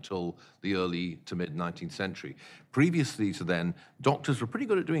happen until the early to mid-19th century. Previously to then, doctors were pretty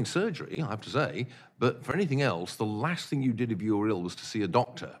good at doing surgery, I have to say, but for anything else, the last thing you did if you were ill was to see a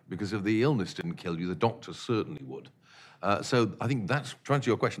doctor, because if the illness didn't kill you, the doctor certainly would. So I think that's, to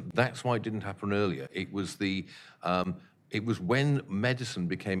answer your question, that's why it didn't happen earlier. It was it was when medicine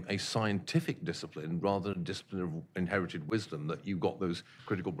became a scientific discipline rather than a discipline of inherited wisdom that you got those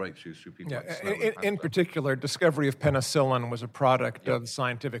critical breakthroughs through people like Snow. In particular, discovery of penicillin was a product of the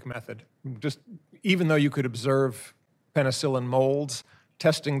scientific method. Just even though you could observe penicillin molds,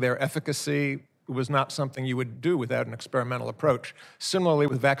 testing their efficacy was not something you would do without an experimental approach. Similarly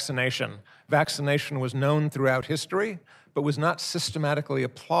with vaccination. Vaccination was known throughout history, but was not systematically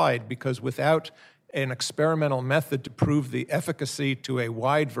applied because without an experimental method to prove the efficacy to a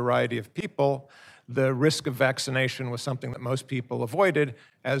wide variety of people, the risk of vaccination was something that most people avoided,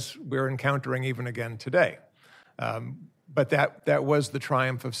 as we're encountering even again today. But that was the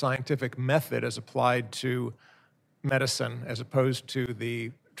triumph of scientific method as applied to medicine as opposed to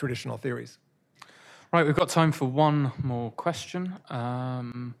the traditional theories. Right, we've got time for one more question.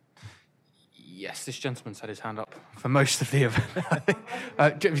 Yes, this gentleman's had his hand up for most of the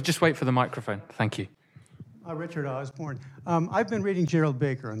event. Just wait for the microphone. Thank you. Richard Osborne. I've been reading Gerald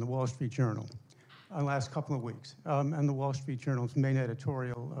Baker in the Wall Street Journal the last couple of weeks, and the Wall Street Journal's main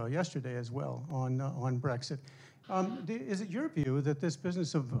editorial yesterday as well on Brexit. Is it your view that this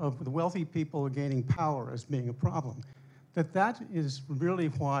business of the wealthy people gaining power as being a problem, that is really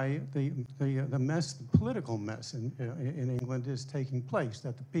why the mess, the political mess in England is taking place,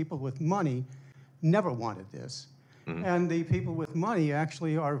 that the people with money never wanted this. Mm-hmm. And the people with money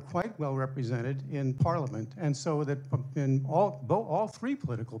actually are quite well represented in Parliament. And so that in all three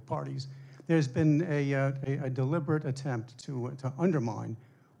political parties, there's been a deliberate attempt to undermine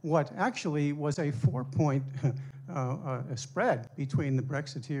what actually was a 4-point spread between the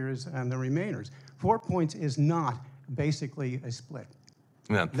Brexiteers and the Remainers. 4 points is not basically a split.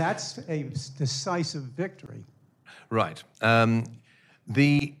 Yeah. That's a decisive victory. Right.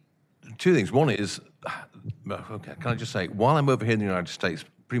 two things. One is, okay, can I just say, while I'm over here in the United States,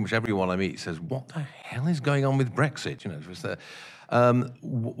 pretty much everyone I meet says, what the hell is going on with Brexit? You know, it's there.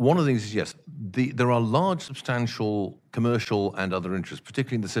 One of the things is, yes, there are large, substantial commercial and other interests,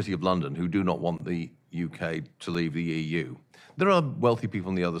 particularly in the City of London, who do not want the UK to leave the EU. There are wealthy people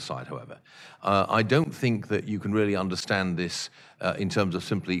on the other side, however. I don't think that you can really understand this in terms of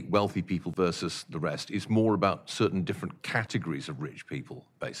simply wealthy people versus the rest. It's more about certain different categories of rich people,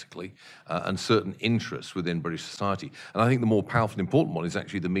 basically, and certain interests within British society. And I think the more powerful and important one is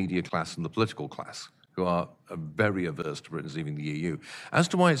actually the media class and the political class, who are very averse to Britain's leaving the EU. As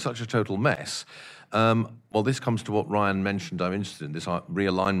to why it's such a total mess, well, this comes to what Ryan mentioned I'm interested in, this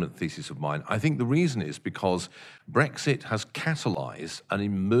realignment thesis of mine. I think the reason is because Brexit has catalysed an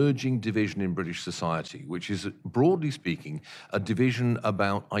emerging division in British society, which is, broadly speaking, a division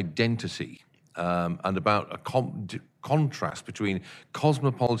about identity and about a contrast between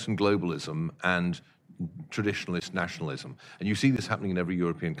cosmopolitan globalism and traditionalist nationalism. And you see this happening in every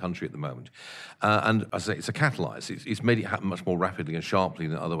European country at the moment. And as I say, it's a catalyst. It's made it happen much more rapidly and sharply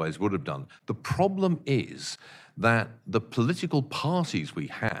than it otherwise would have done. The problem is that the political parties we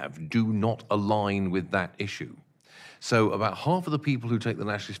have do not align with that issue. So about half of the people who take the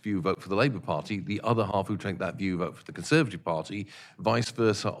nationalist view vote for the Labour Party, the other half who take that view vote for the Conservative Party, vice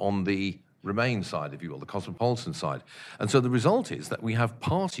versa on the Remain side, if you will, the cosmopolitan side. And so the result is that we have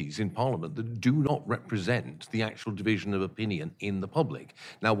parties in Parliament that do not represent the actual division of opinion in the public.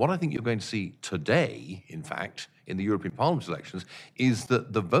 Now, what I think you're going to see today, in fact, in the European Parliament elections, is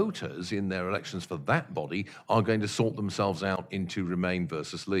that the voters in their elections for that body are going to sort themselves out into Remain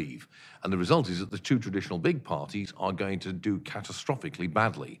versus Leave. And the result is that the two traditional big parties are going to do catastrophically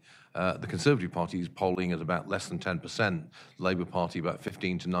badly. The Conservative Party is polling at about less than 10%, Labour Party about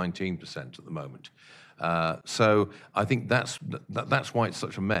 15 to 19% at the moment. So I think that's why it's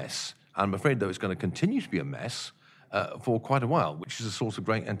such a mess. I'm afraid, though, it's going to continue to be a mess for quite a while, which is a source of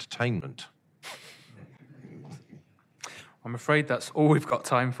great entertainment. I'm afraid that's all we've got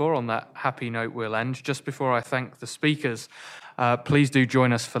time for. On that happy note, we'll end. Just before I thank the speakers, please do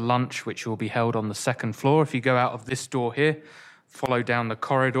join us for lunch, which will be held on the second floor. If you go out of this door here, follow down the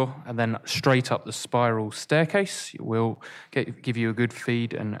corridor and then straight up the spiral staircase. We'll give you a good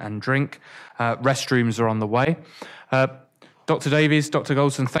feed and drink. Restrooms are on the way. Dr. Davies, Dr.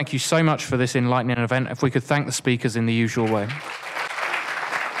 Goldson, thank you so much for this enlightening event. If we could thank the speakers in the usual way.